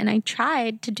do. And I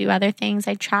tried to do other things.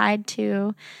 I tried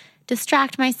to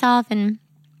distract myself. And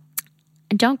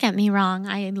don't get me wrong,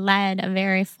 I led a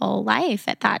very full life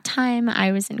at that time.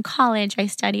 I was in college. I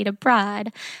studied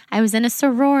abroad. I was in a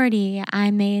sorority.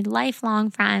 I made lifelong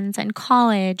friends in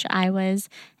college. I was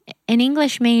an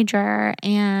English major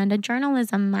and a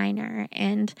journalism minor.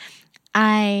 And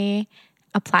I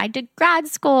applied to grad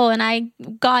school, and I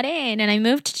got in, and I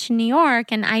moved to New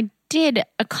York, and I did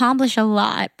accomplish a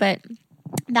lot, but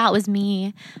that was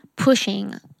me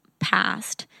pushing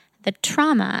past the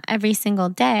trauma every single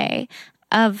day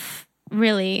of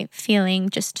really feeling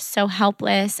just so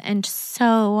helpless and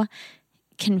so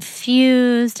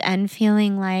confused and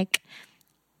feeling like,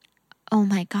 oh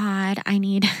my God, I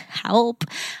need help.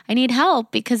 I need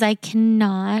help because I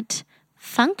cannot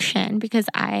function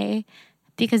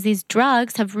because these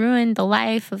drugs have ruined the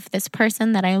life of this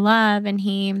person that I love, and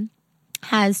he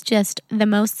has just the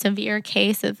most severe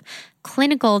case of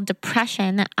clinical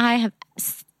depression that I have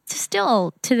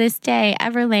still to this day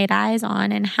ever laid eyes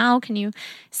on. And how can you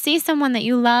see someone that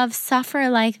you love suffer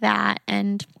like that?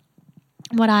 And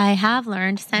what I have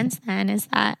learned since then is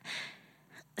that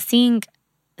seeing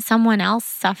someone else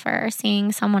suffer,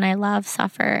 seeing someone I love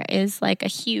suffer is like a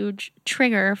huge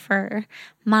trigger for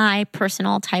my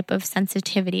personal type of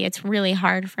sensitivity. It's really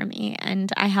hard for me.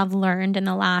 And I have learned in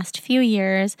the last few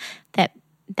years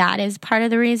that is part of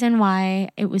the reason why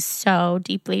it was so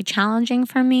deeply challenging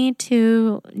for me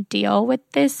to deal with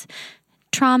this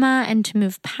trauma and to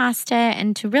move past it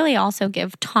and to really also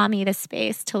give Tommy the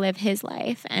space to live his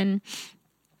life. And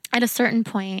at a certain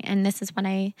point, and this is when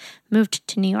I moved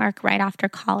to New York right after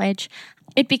college,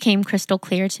 it became crystal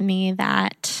clear to me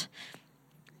that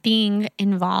being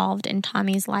involved in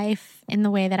Tommy's life in the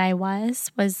way that I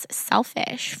was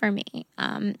selfish for me.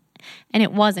 And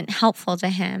it wasn't helpful to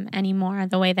him anymore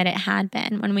the way that it had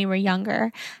been when we were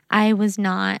younger. I was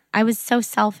so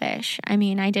selfish. I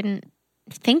mean, I didn't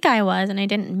think I was, and I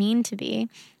didn't mean to be,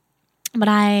 but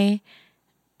I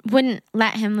wouldn't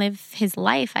let him live his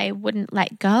life. I wouldn't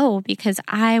let go because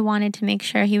I wanted to make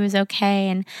sure he was okay,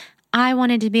 and I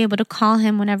wanted to be able to call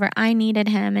him whenever I needed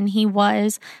him, and he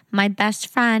was my best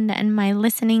friend and my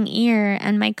listening ear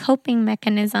and my coping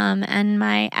mechanism and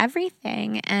my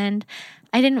everything, and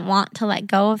I didn't want to let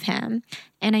go of him,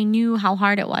 and I knew how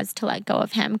hard it was to let go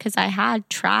of him because I had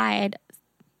tried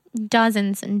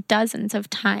dozens and dozens of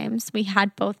times. We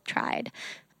had both tried,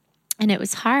 and it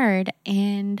was hard,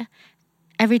 and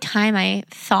every time I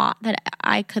thought that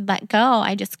I could let go,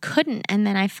 I just couldn't. And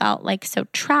then I felt like so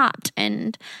trapped.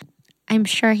 And I'm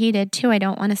sure he did too. I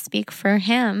don't want to speak for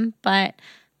him, but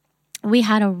we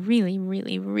had a really,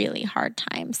 really, really hard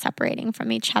time separating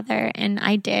from each other. And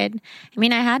I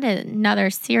had another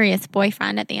serious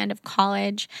boyfriend at the end of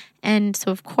college. And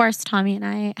so, of course, Tommy and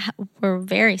I were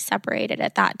very separated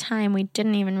at that time. We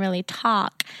didn't even really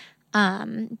talk.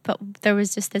 But there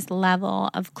was just this level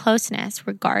of closeness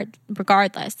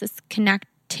regardless, this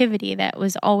connectivity that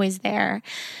was always there.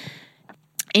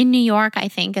 In New York, I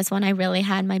think, is when I really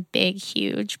had my big,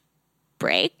 huge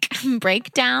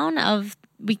breakdown of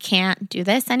we can't do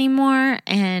this anymore,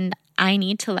 and I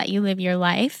need to let you live your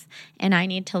life, and I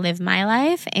need to live my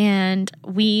life, and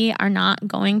we are not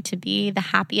going to be the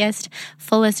happiest,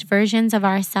 fullest versions of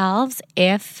ourselves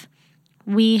if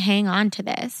we hang on to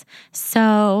this.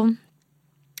 So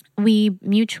we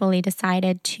mutually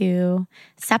decided to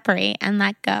separate and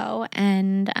let go.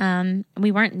 And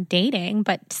we weren't dating,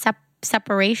 but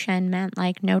separation meant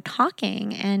like no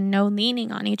talking and no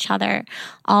leaning on each other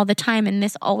all the time. And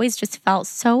this always just felt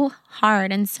so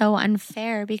hard and so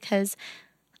unfair because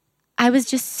I was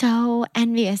just so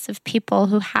envious of people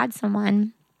who had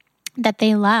someone that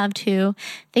they loved, who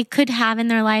they could have in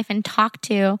their life and talk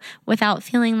to without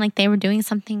feeling like they were doing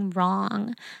something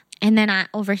wrong. And then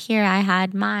over here, I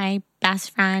had my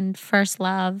best friend, first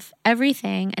love,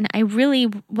 everything. And I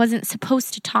really wasn't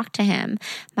supposed to talk to him.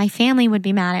 My family would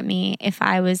be mad at me if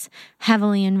I was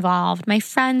heavily involved. My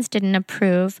friends didn't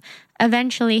approve.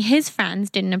 Eventually, his friends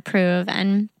didn't approve.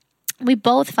 And we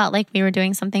both felt like we were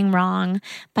doing something wrong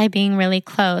by being really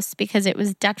close because it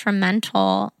was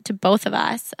detrimental to both of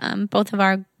us, both of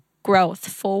our growth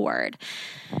forward.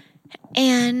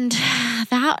 And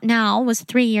that now was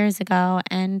 3 years ago.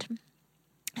 And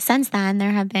since then,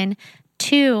 there have been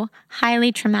 2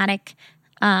 highly traumatic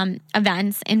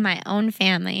events in my own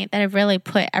family that have really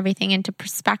put everything into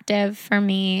perspective for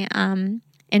me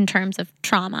in terms of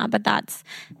trauma. But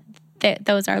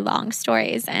those are long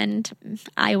stories, and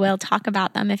I will talk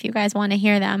about them if you guys want to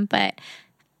hear them. But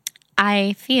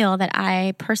I feel that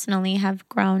I personally have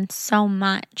grown so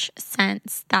much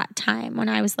since that time when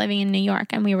I was living in New York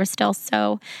and we were still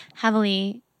so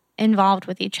heavily involved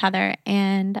with each other.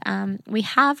 And we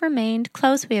have remained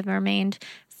close. We have remained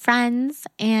friends.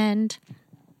 And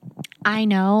I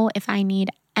know if I need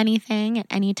anything at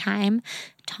any time,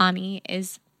 Tommy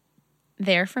is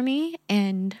there for me.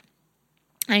 And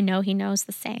I know he knows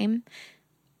the same.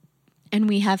 And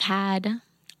we have had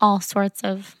all sorts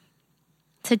of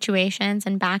situations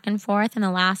and back and forth in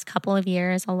the last couple of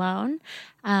years alone,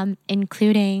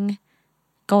 including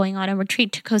going on a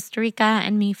retreat to Costa Rica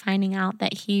and me finding out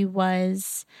that he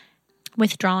was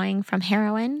withdrawing from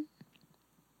heroin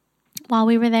while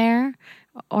we were there,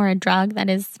 or a drug that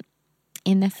is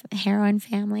in the heroin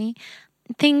family.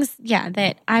 Things,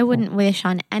 that I wouldn't wish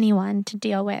on anyone to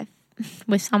deal with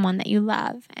someone that you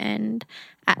love. And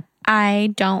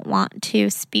I don't want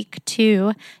to speak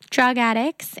to drug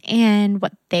addicts and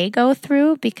what they go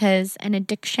through, because an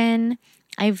addiction,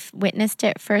 I've witnessed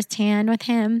it firsthand with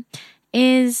him,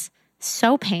 is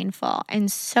so painful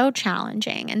and so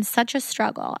challenging and such a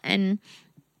struggle. And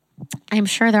I'm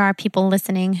sure there are people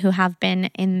listening who have been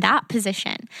in that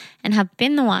position and have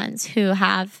been the ones who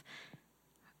have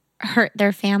hurt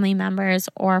their family members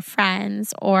or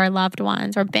friends or loved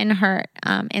ones or been hurt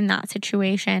in that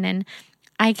situation. And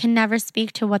I can never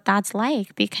speak to what that's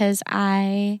like because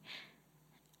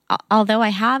although I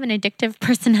have an addictive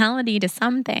personality to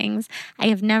some things, I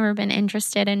have never been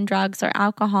interested in drugs or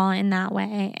alcohol in that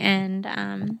way.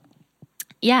 And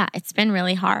it's been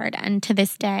really hard. And to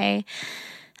this day,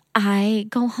 I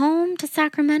go home to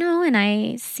Sacramento and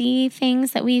I see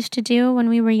things that we used to do when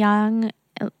we were young,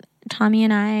 Tommy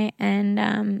and I,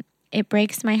 and it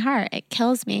breaks my heart. It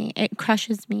kills me. It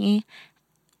crushes me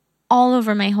all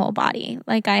over my whole body.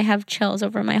 Like I have chills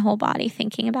over my whole body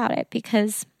thinking about it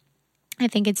because I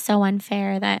think it's so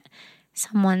unfair that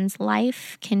someone's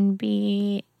life can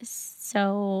be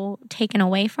so taken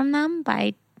away from them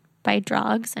by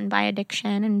drugs and by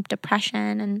addiction and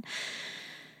depression and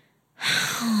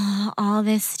all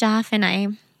this stuff. And I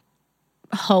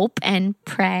hope and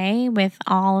pray with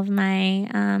all of my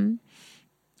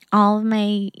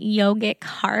yogic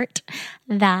heart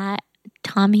that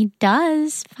Tommy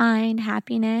does find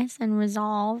happiness and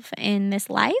resolve in this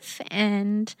life.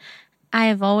 And I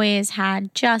have always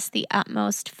had just the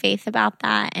utmost faith about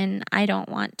that. And I don't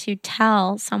want to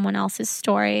tell someone else's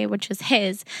story, which is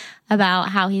his, about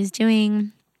how he's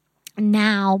doing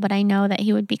now. But I know that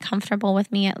he would be comfortable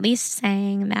with me at least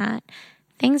saying that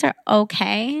things are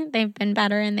okay. They've been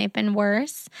better and they've been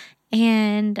worse.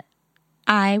 And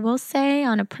I will say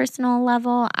on a personal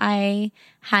level, I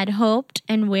had hoped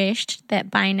and wished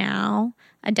that by now,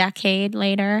 a decade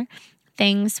later,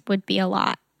 things would be a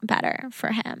lot better for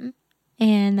him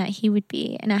and that he would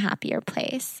be in a happier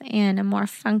place and a more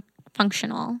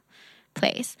functional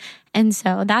place. And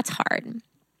so that's hard.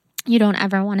 You don't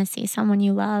ever want to see someone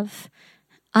you love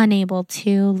unable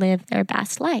to live their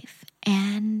best life.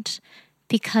 And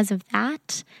because of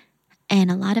that, and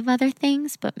a lot of other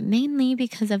things, but mainly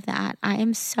because of that, I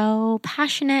am so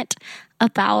passionate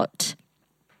about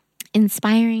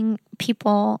inspiring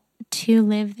people to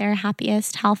live their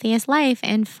happiest, healthiest life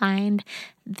and find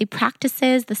the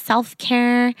practices, the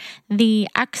self-care, the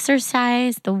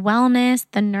exercise, the wellness,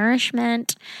 the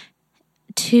nourishment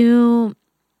to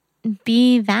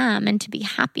be them and to be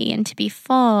happy and to be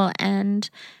full. And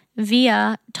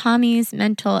via Tommy's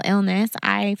mental illness,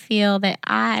 I feel that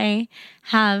I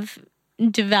have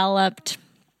developed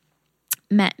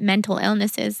mental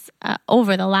illnesses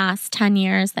over the last 10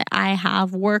 years that I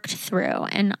have worked through.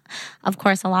 And of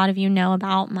course, a lot of you know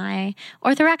about my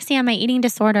orthorexia, my eating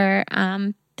disorder,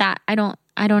 that I don't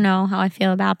know how I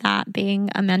feel about that being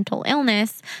a mental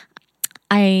illness.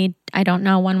 I don't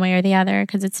know one way or the other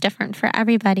because it's different for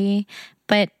everybody.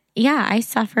 But yeah, I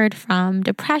suffered from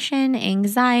depression,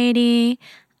 anxiety,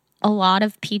 a lot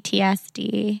of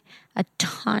PTSD, a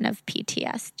ton of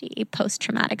PTSD,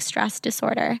 post-traumatic stress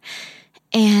disorder.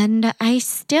 And I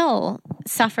still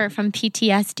suffer from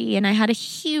PTSD, and I had a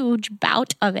huge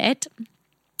bout of it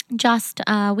just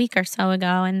a week or so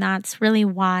ago, and that's really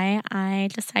why I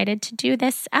decided to do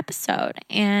this episode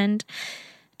and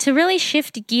to really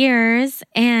shift gears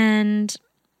and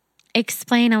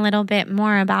explain a little bit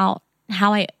more about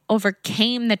how I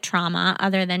overcame the trauma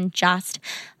other than just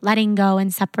letting go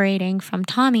and separating from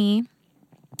Tommy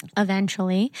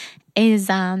eventually is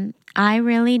I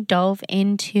really dove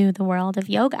into the world of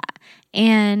yoga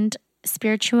and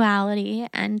spirituality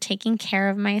and taking care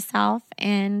of myself.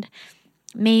 And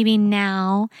maybe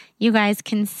now you guys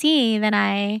can see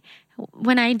that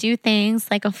when I do things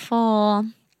like a full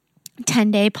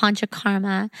 10-day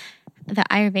Panchakarma, the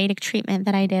Ayurvedic treatment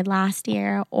that I did last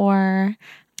year, or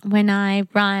when I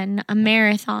run a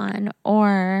marathon,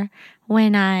 or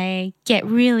when I get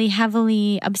really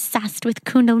heavily obsessed with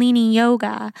Kundalini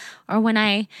yoga, or when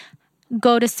I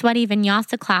go to sweaty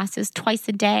vinyasa classes twice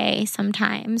a day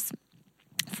sometimes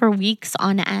for weeks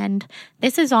on end.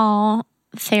 This is all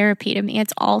therapy to me.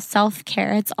 It's all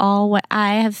self-care. It's all what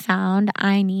I have found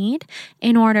I need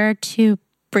in order to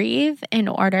breathe, in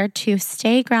order to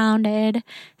stay grounded,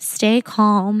 stay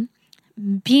calm,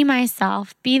 be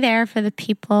myself, be there for the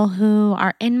people who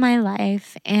are in my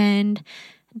life, and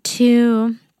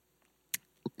to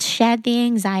shed the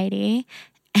anxiety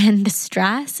and the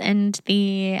stress and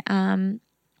the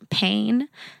pain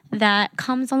that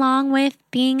comes along with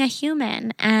being a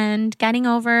human and getting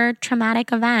over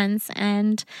traumatic events.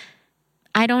 And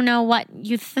I don't know what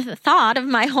you thought of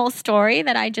my whole story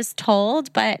that I just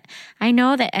told, but I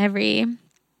know that every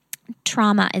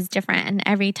trauma is different and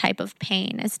every type of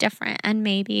pain is different. And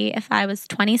maybe if I was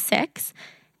 26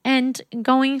 and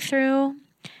going through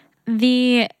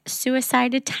the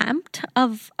suicide attempt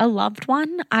of a loved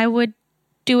one, I would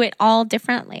do it all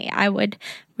differently. I would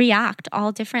react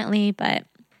all differently. But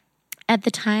At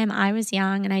the time, I was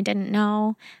young and I didn't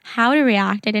know how to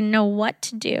react. I didn't know what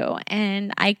to do,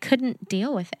 and I couldn't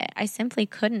deal with it. I simply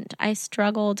couldn't. I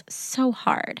struggled so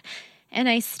hard. And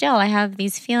I have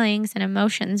these feelings and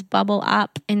emotions bubble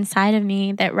up inside of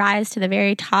me that rise to the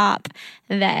very top,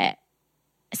 that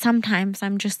sometimes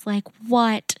I'm just like,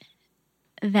 what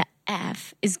the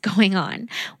F is going on?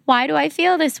 Why do I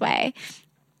feel this way?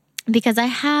 Because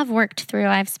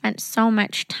I've spent so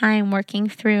much time working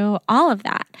through all of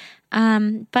that.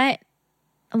 But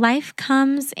life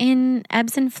comes in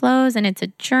ebbs and flows, and it's a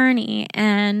journey,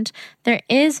 and there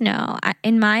is no,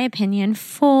 in my opinion,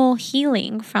 full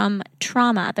healing from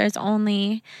trauma. There's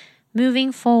only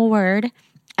moving forward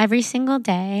every single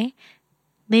day,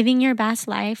 living your best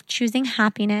life, choosing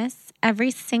happiness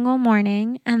every single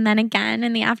morning, and then again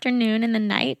in the afternoon and the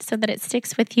night, so that it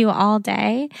sticks with you all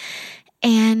day,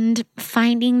 and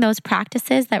finding those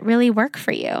practices that really work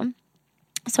for you.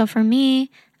 So for me,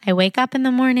 I wake up in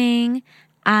the morning,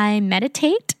 I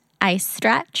meditate, I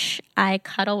stretch, I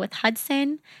cuddle with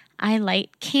Hudson, I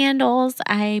light candles,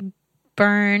 I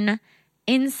burn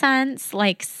incense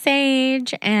like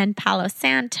sage and Palo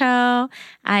Santo.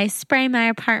 I spray my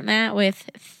apartment with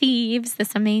Thieves,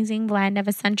 this amazing blend of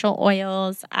essential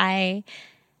oils. I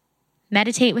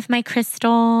meditate with my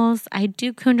crystals. I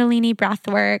do Kundalini breath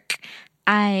work.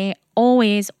 I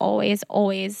always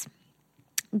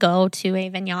go to a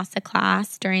vinyasa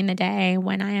class during the day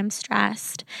when I am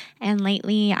stressed. And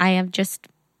lately I have just,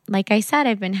 like I said,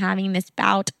 I've been having this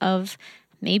bout of,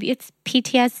 maybe it's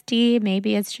PTSD,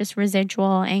 maybe it's just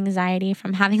residual anxiety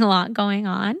from having a lot going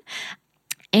on.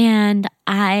 And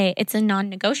it's a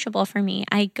non-negotiable for me.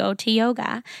 I go to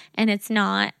yoga, and it's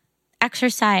not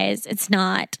exercise. It's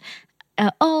not,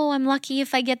 I'm lucky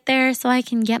if I get there so I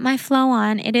can get my flow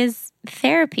on. It is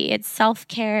therapy. It's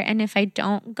self-care. And if I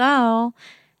don't go,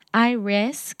 I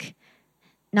risk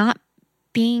not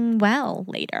being well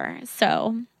later.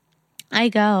 So I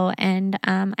go, and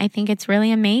I think it's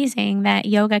really amazing that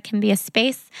yoga can be a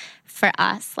space for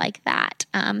us like that.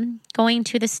 Going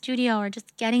to the studio or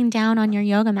just getting down on your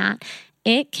yoga mat,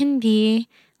 it can be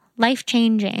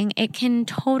life-changing. It can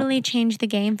totally change the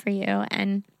game for you.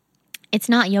 And it's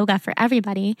not yoga for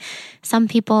everybody. Some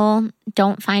people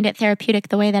don't find it therapeutic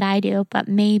the way that I do, but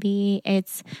maybe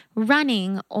it's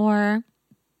running or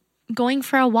going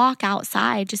for a walk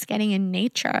outside, just getting in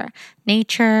nature.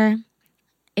 Nature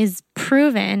is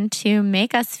proven to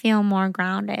make us feel more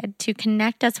grounded, to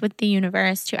connect us with the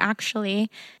universe, to actually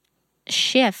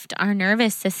shift our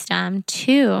nervous system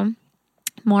to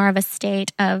more of a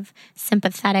state of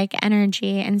sympathetic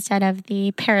energy instead of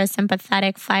the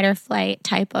parasympathetic fight or flight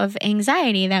type of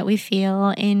anxiety that we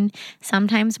feel in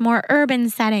sometimes more urban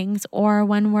settings, or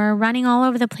when we're running all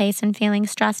over the place and feeling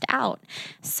stressed out.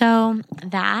 So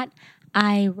that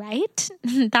I write.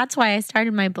 That's why I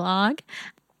started my blog.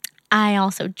 I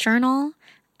also journal.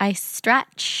 I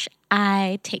stretch.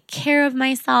 I take care of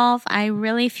myself. I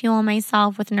really fuel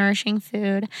myself with nourishing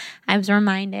food. I was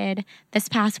reminded this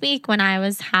past week when I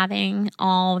was having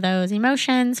all those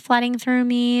emotions flooding through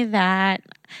me that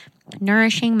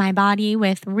nourishing my body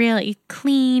with really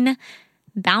clean,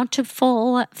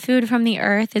 bountiful food from the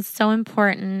earth is so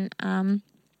important.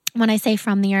 When I say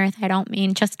from the earth, I don't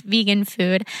mean just vegan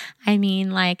food. I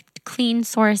mean like clean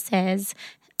sources,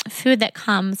 food that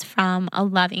comes from a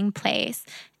loving place.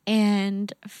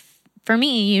 And for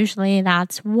me, usually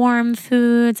that's warm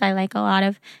foods. I like a lot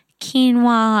of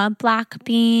quinoa, black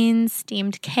beans,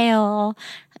 steamed kale,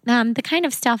 the kind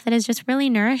of stuff that is just really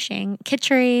nourishing.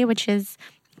 Khichdi, which is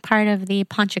part of the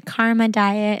Panchakarma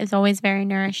diet, is always very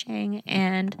nourishing.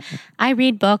 And I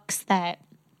read books that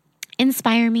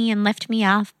inspire me and lift me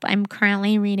up. I'm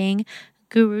currently reading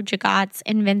Guru Jagat's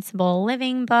Invincible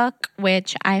Living book,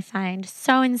 which I find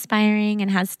so inspiring and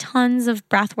has tons of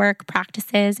breathwork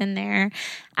practices in there.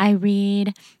 I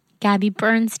read Gabby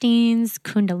Bernstein's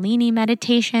Kundalini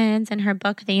meditations and her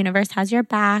book, The Universe Has Your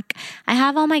Back. I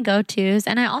have all my go-tos,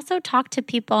 and I also talk to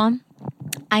people.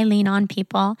 I lean on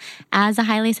people. As a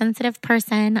highly sensitive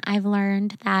person, I've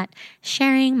learned that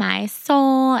sharing my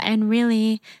soul and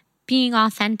really being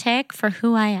authentic for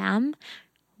who I am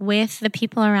with the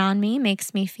people around me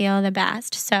makes me feel the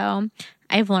best. So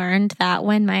I've learned that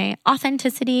when my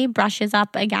authenticity brushes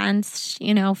up against,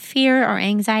 fear or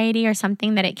anxiety or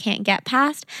something that it can't get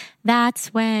past, that's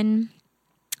when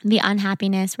the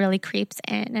unhappiness really creeps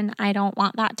in, and I don't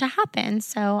want that to happen.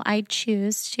 So I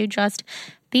choose to just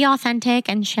be authentic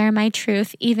and share my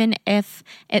truth, even if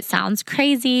it sounds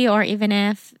crazy or even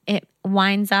if it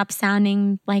winds up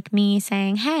sounding like me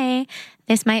saying, hey,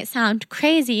 this might sound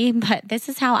crazy, but this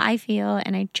is how I feel,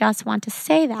 and I just want to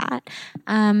say that.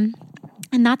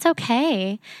 And that's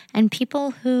okay. And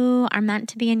people who are meant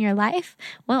to be in your life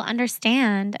will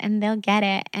understand and they'll get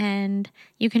it. And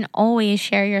you can always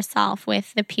share yourself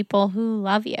with the people who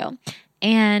love you.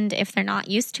 And if they're not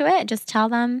used to it, just tell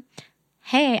them,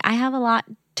 hey, I have a lot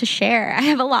to share. I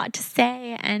have a lot to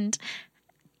say. And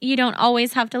you don't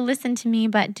always have to listen to me,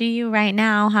 but do you right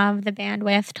now have the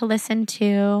bandwidth to listen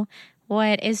to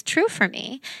what is true for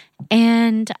me?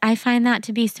 And I find that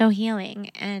to be so healing.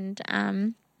 And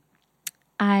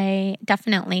I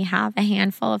definitely have a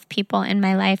handful of people in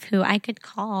my life who I could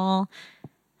call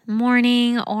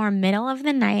morning or middle of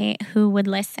the night who would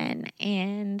listen.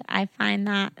 And I find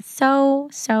that so,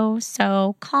 so,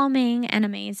 so calming and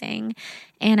amazing.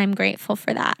 And I'm grateful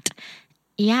for that.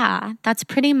 Yeah, that's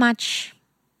pretty much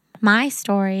my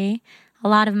story. A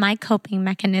lot of my coping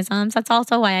mechanisms. That's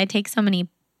also why I take so many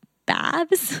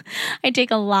baths. I take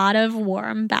a lot of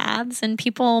warm baths, and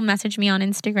people message me on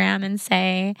Instagram and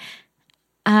say,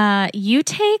 you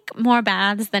take more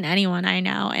baths than anyone I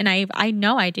know. And I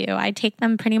know I do. I take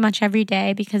them pretty much every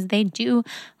day because they do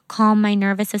calm my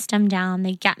nervous system down.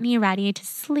 They get me ready to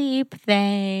sleep.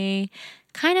 They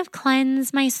kind of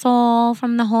cleanse my soul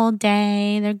from the whole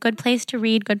day. They're a good place to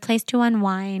read, good place to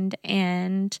unwind,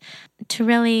 and to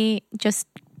really just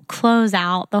close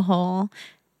out the whole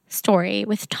story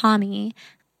with Tommy.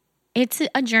 It's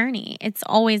a journey. It's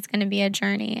always going to be a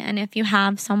journey. And if you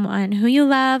have someone who you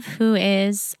love who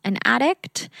is an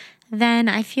addict, then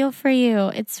I feel for you.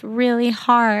 It's really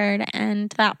hard, and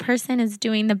that person is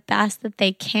doing the best that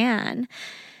they can.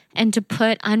 And to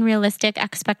put unrealistic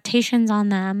expectations on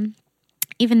them,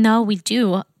 even though we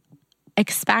do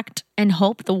expect and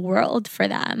hope the world for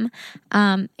them,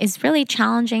 is really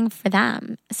challenging for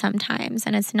them sometimes.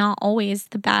 And it's not always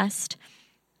the best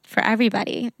for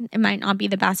everybody. It might not be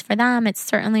the best for them. It's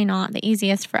certainly not the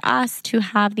easiest for us to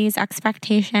have these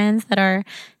expectations that are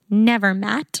never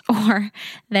met or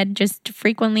that just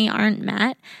frequently aren't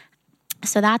met.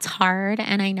 So that's hard.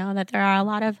 And I know that there are a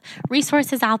lot of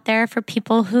resources out there for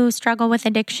people who struggle with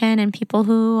addiction and people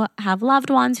who have loved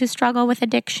ones who struggle with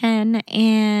addiction.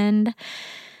 And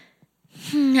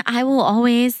I will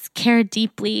always care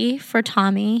deeply for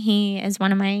Tommy. He is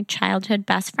one of my childhood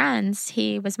best friends.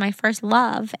 He was my first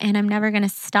love, and I'm never going to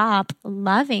stop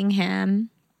loving him,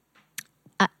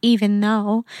 even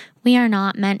though we are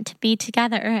not meant to be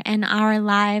together and our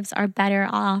lives are better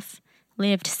off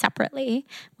lived separately.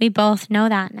 We both know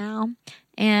that now,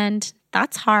 and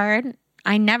that's hard.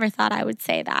 I never thought I would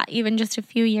say that, even just a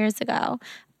few years ago,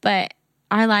 but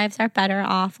our lives are better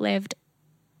off lived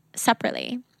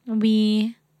separately.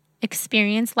 We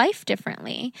experience life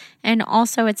differently. And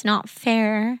also, it's not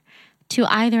fair to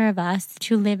either of us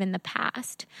to live in the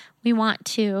past. We want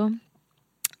to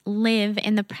live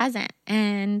in the present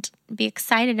and be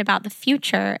excited about the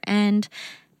future. And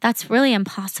that's really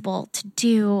impossible to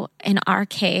do in our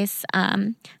case,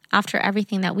 after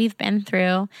everything that we've been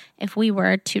through, if we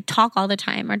were to talk all the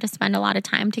time or to spend a lot of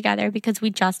time together, because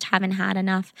we just haven't had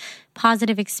enough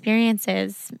positive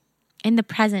experiences in the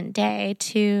present day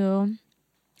to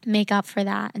make up for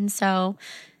that. And so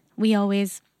we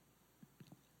always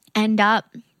end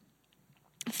up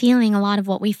feeling a lot of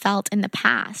what we felt in the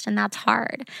past, and that's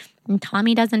hard. And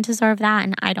Tommy doesn't deserve that,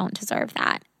 and I don't deserve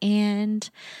that. And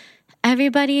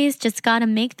everybody's just got to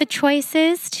make the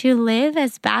choices to live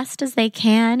as best as they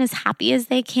can, as happy as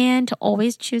they can, to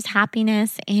always choose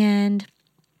happiness. And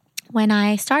when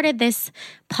I started this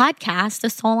podcast, the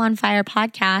Soul on Fire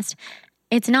podcast,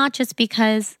 it's not just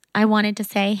because I wanted to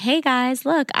say, hey guys,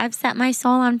 look, I've set my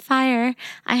soul on fire.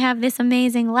 I have this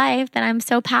amazing life that I'm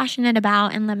so passionate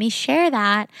about, and let me share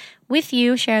that with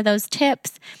you, share those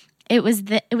tips. It was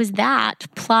that,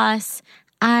 plus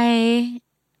I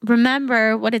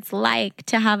remember what it's like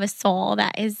to have a soul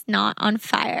that is not on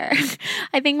fire.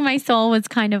 I think my soul was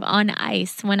kind of on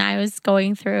ice when I was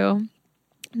going through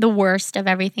the worst of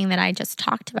everything that I just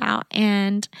talked about.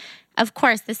 And of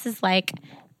course, this is like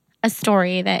a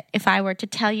story that if I were to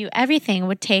tell you everything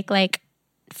would take like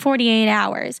 48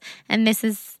 hours. And this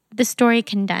is the story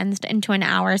condensed into an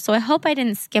hour. So I hope I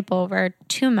didn't skip over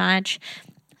too much,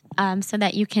 so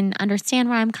that you can understand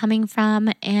where I'm coming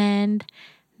from and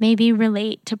maybe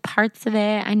relate to parts of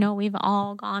it. I know we've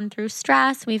all gone through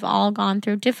stress. We've all gone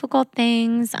through difficult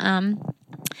things.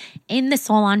 In the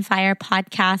Soul on Fire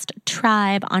podcast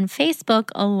tribe on Facebook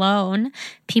alone,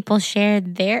 people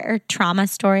shared their trauma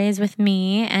stories with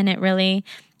me, and it really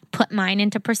put mine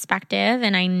into perspective.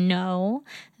 And I know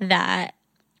that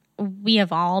we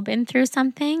have all been through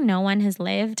something. No one has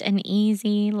lived an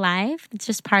easy life. It's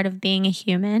just part of being a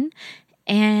human.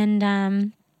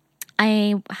 And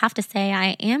I have to say,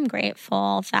 I am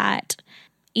grateful that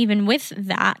even with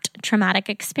that traumatic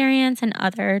experience and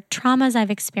other traumas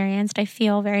I've experienced, I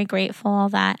feel very grateful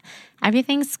that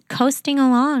everything's coasting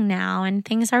along now and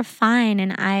things are fine.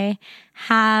 And I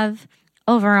have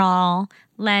overall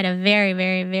led a very,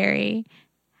 very, very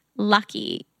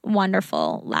lucky,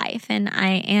 wonderful life. And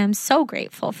I am so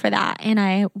grateful for that. And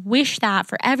I wish that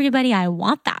for everybody. I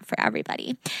want that for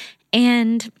everybody.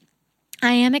 And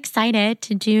I am excited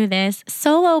to do this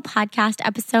solo podcast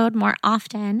episode more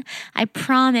often. I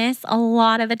promise a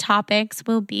lot of the topics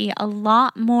will be a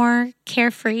lot more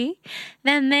carefree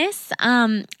than this.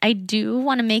 I do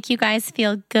want to make you guys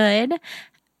feel good,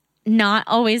 not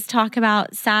always talk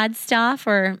about sad stuff,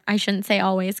 or I shouldn't say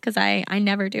always because I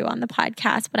never do on the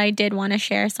podcast, but I did want to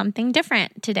share something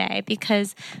different today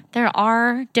because there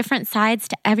are different sides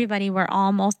to everybody. We're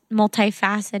all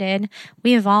multifaceted.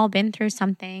 We have all been through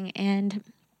something, and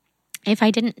if I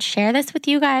didn't share this with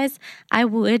you guys, I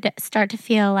would start to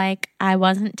feel like I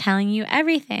wasn't telling you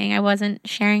everything. I wasn't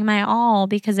sharing my all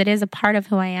because it is a part of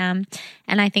who I am,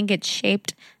 and I think it's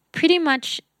shaped pretty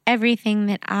much everything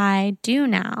that I do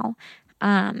now,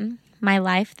 my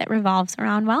life that revolves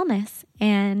around wellness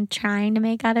and trying to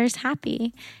make others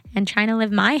happy and trying to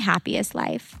live my happiest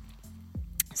life.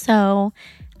 So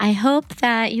I hope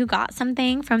that you got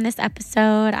something from this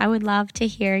episode. I would love to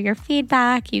hear your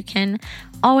feedback. You can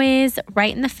always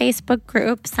write in the Facebook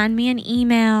group, send me an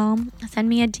email, send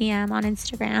me a DM on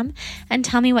Instagram, and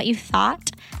tell me what you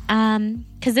thought.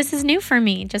 Because this is new for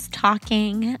me, just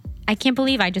talking. I can't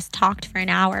believe I just talked for an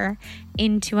hour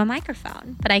into a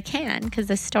microphone, but I can because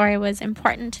this story was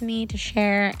important to me to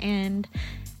share, and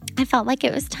I felt like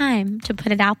it was time to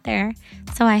put it out there.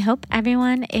 So I hope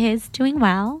everyone is doing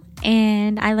well,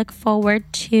 and I look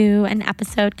forward to an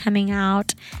episode coming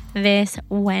out this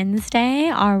Wednesday,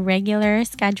 our regular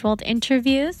scheduled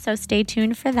interviews. So stay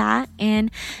tuned for that,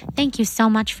 and thank you so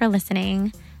much for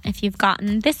listening. If you've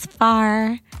gotten this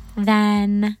far,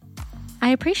 then I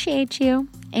appreciate you,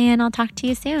 and I'll talk to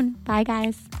you soon. Bye,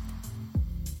 guys.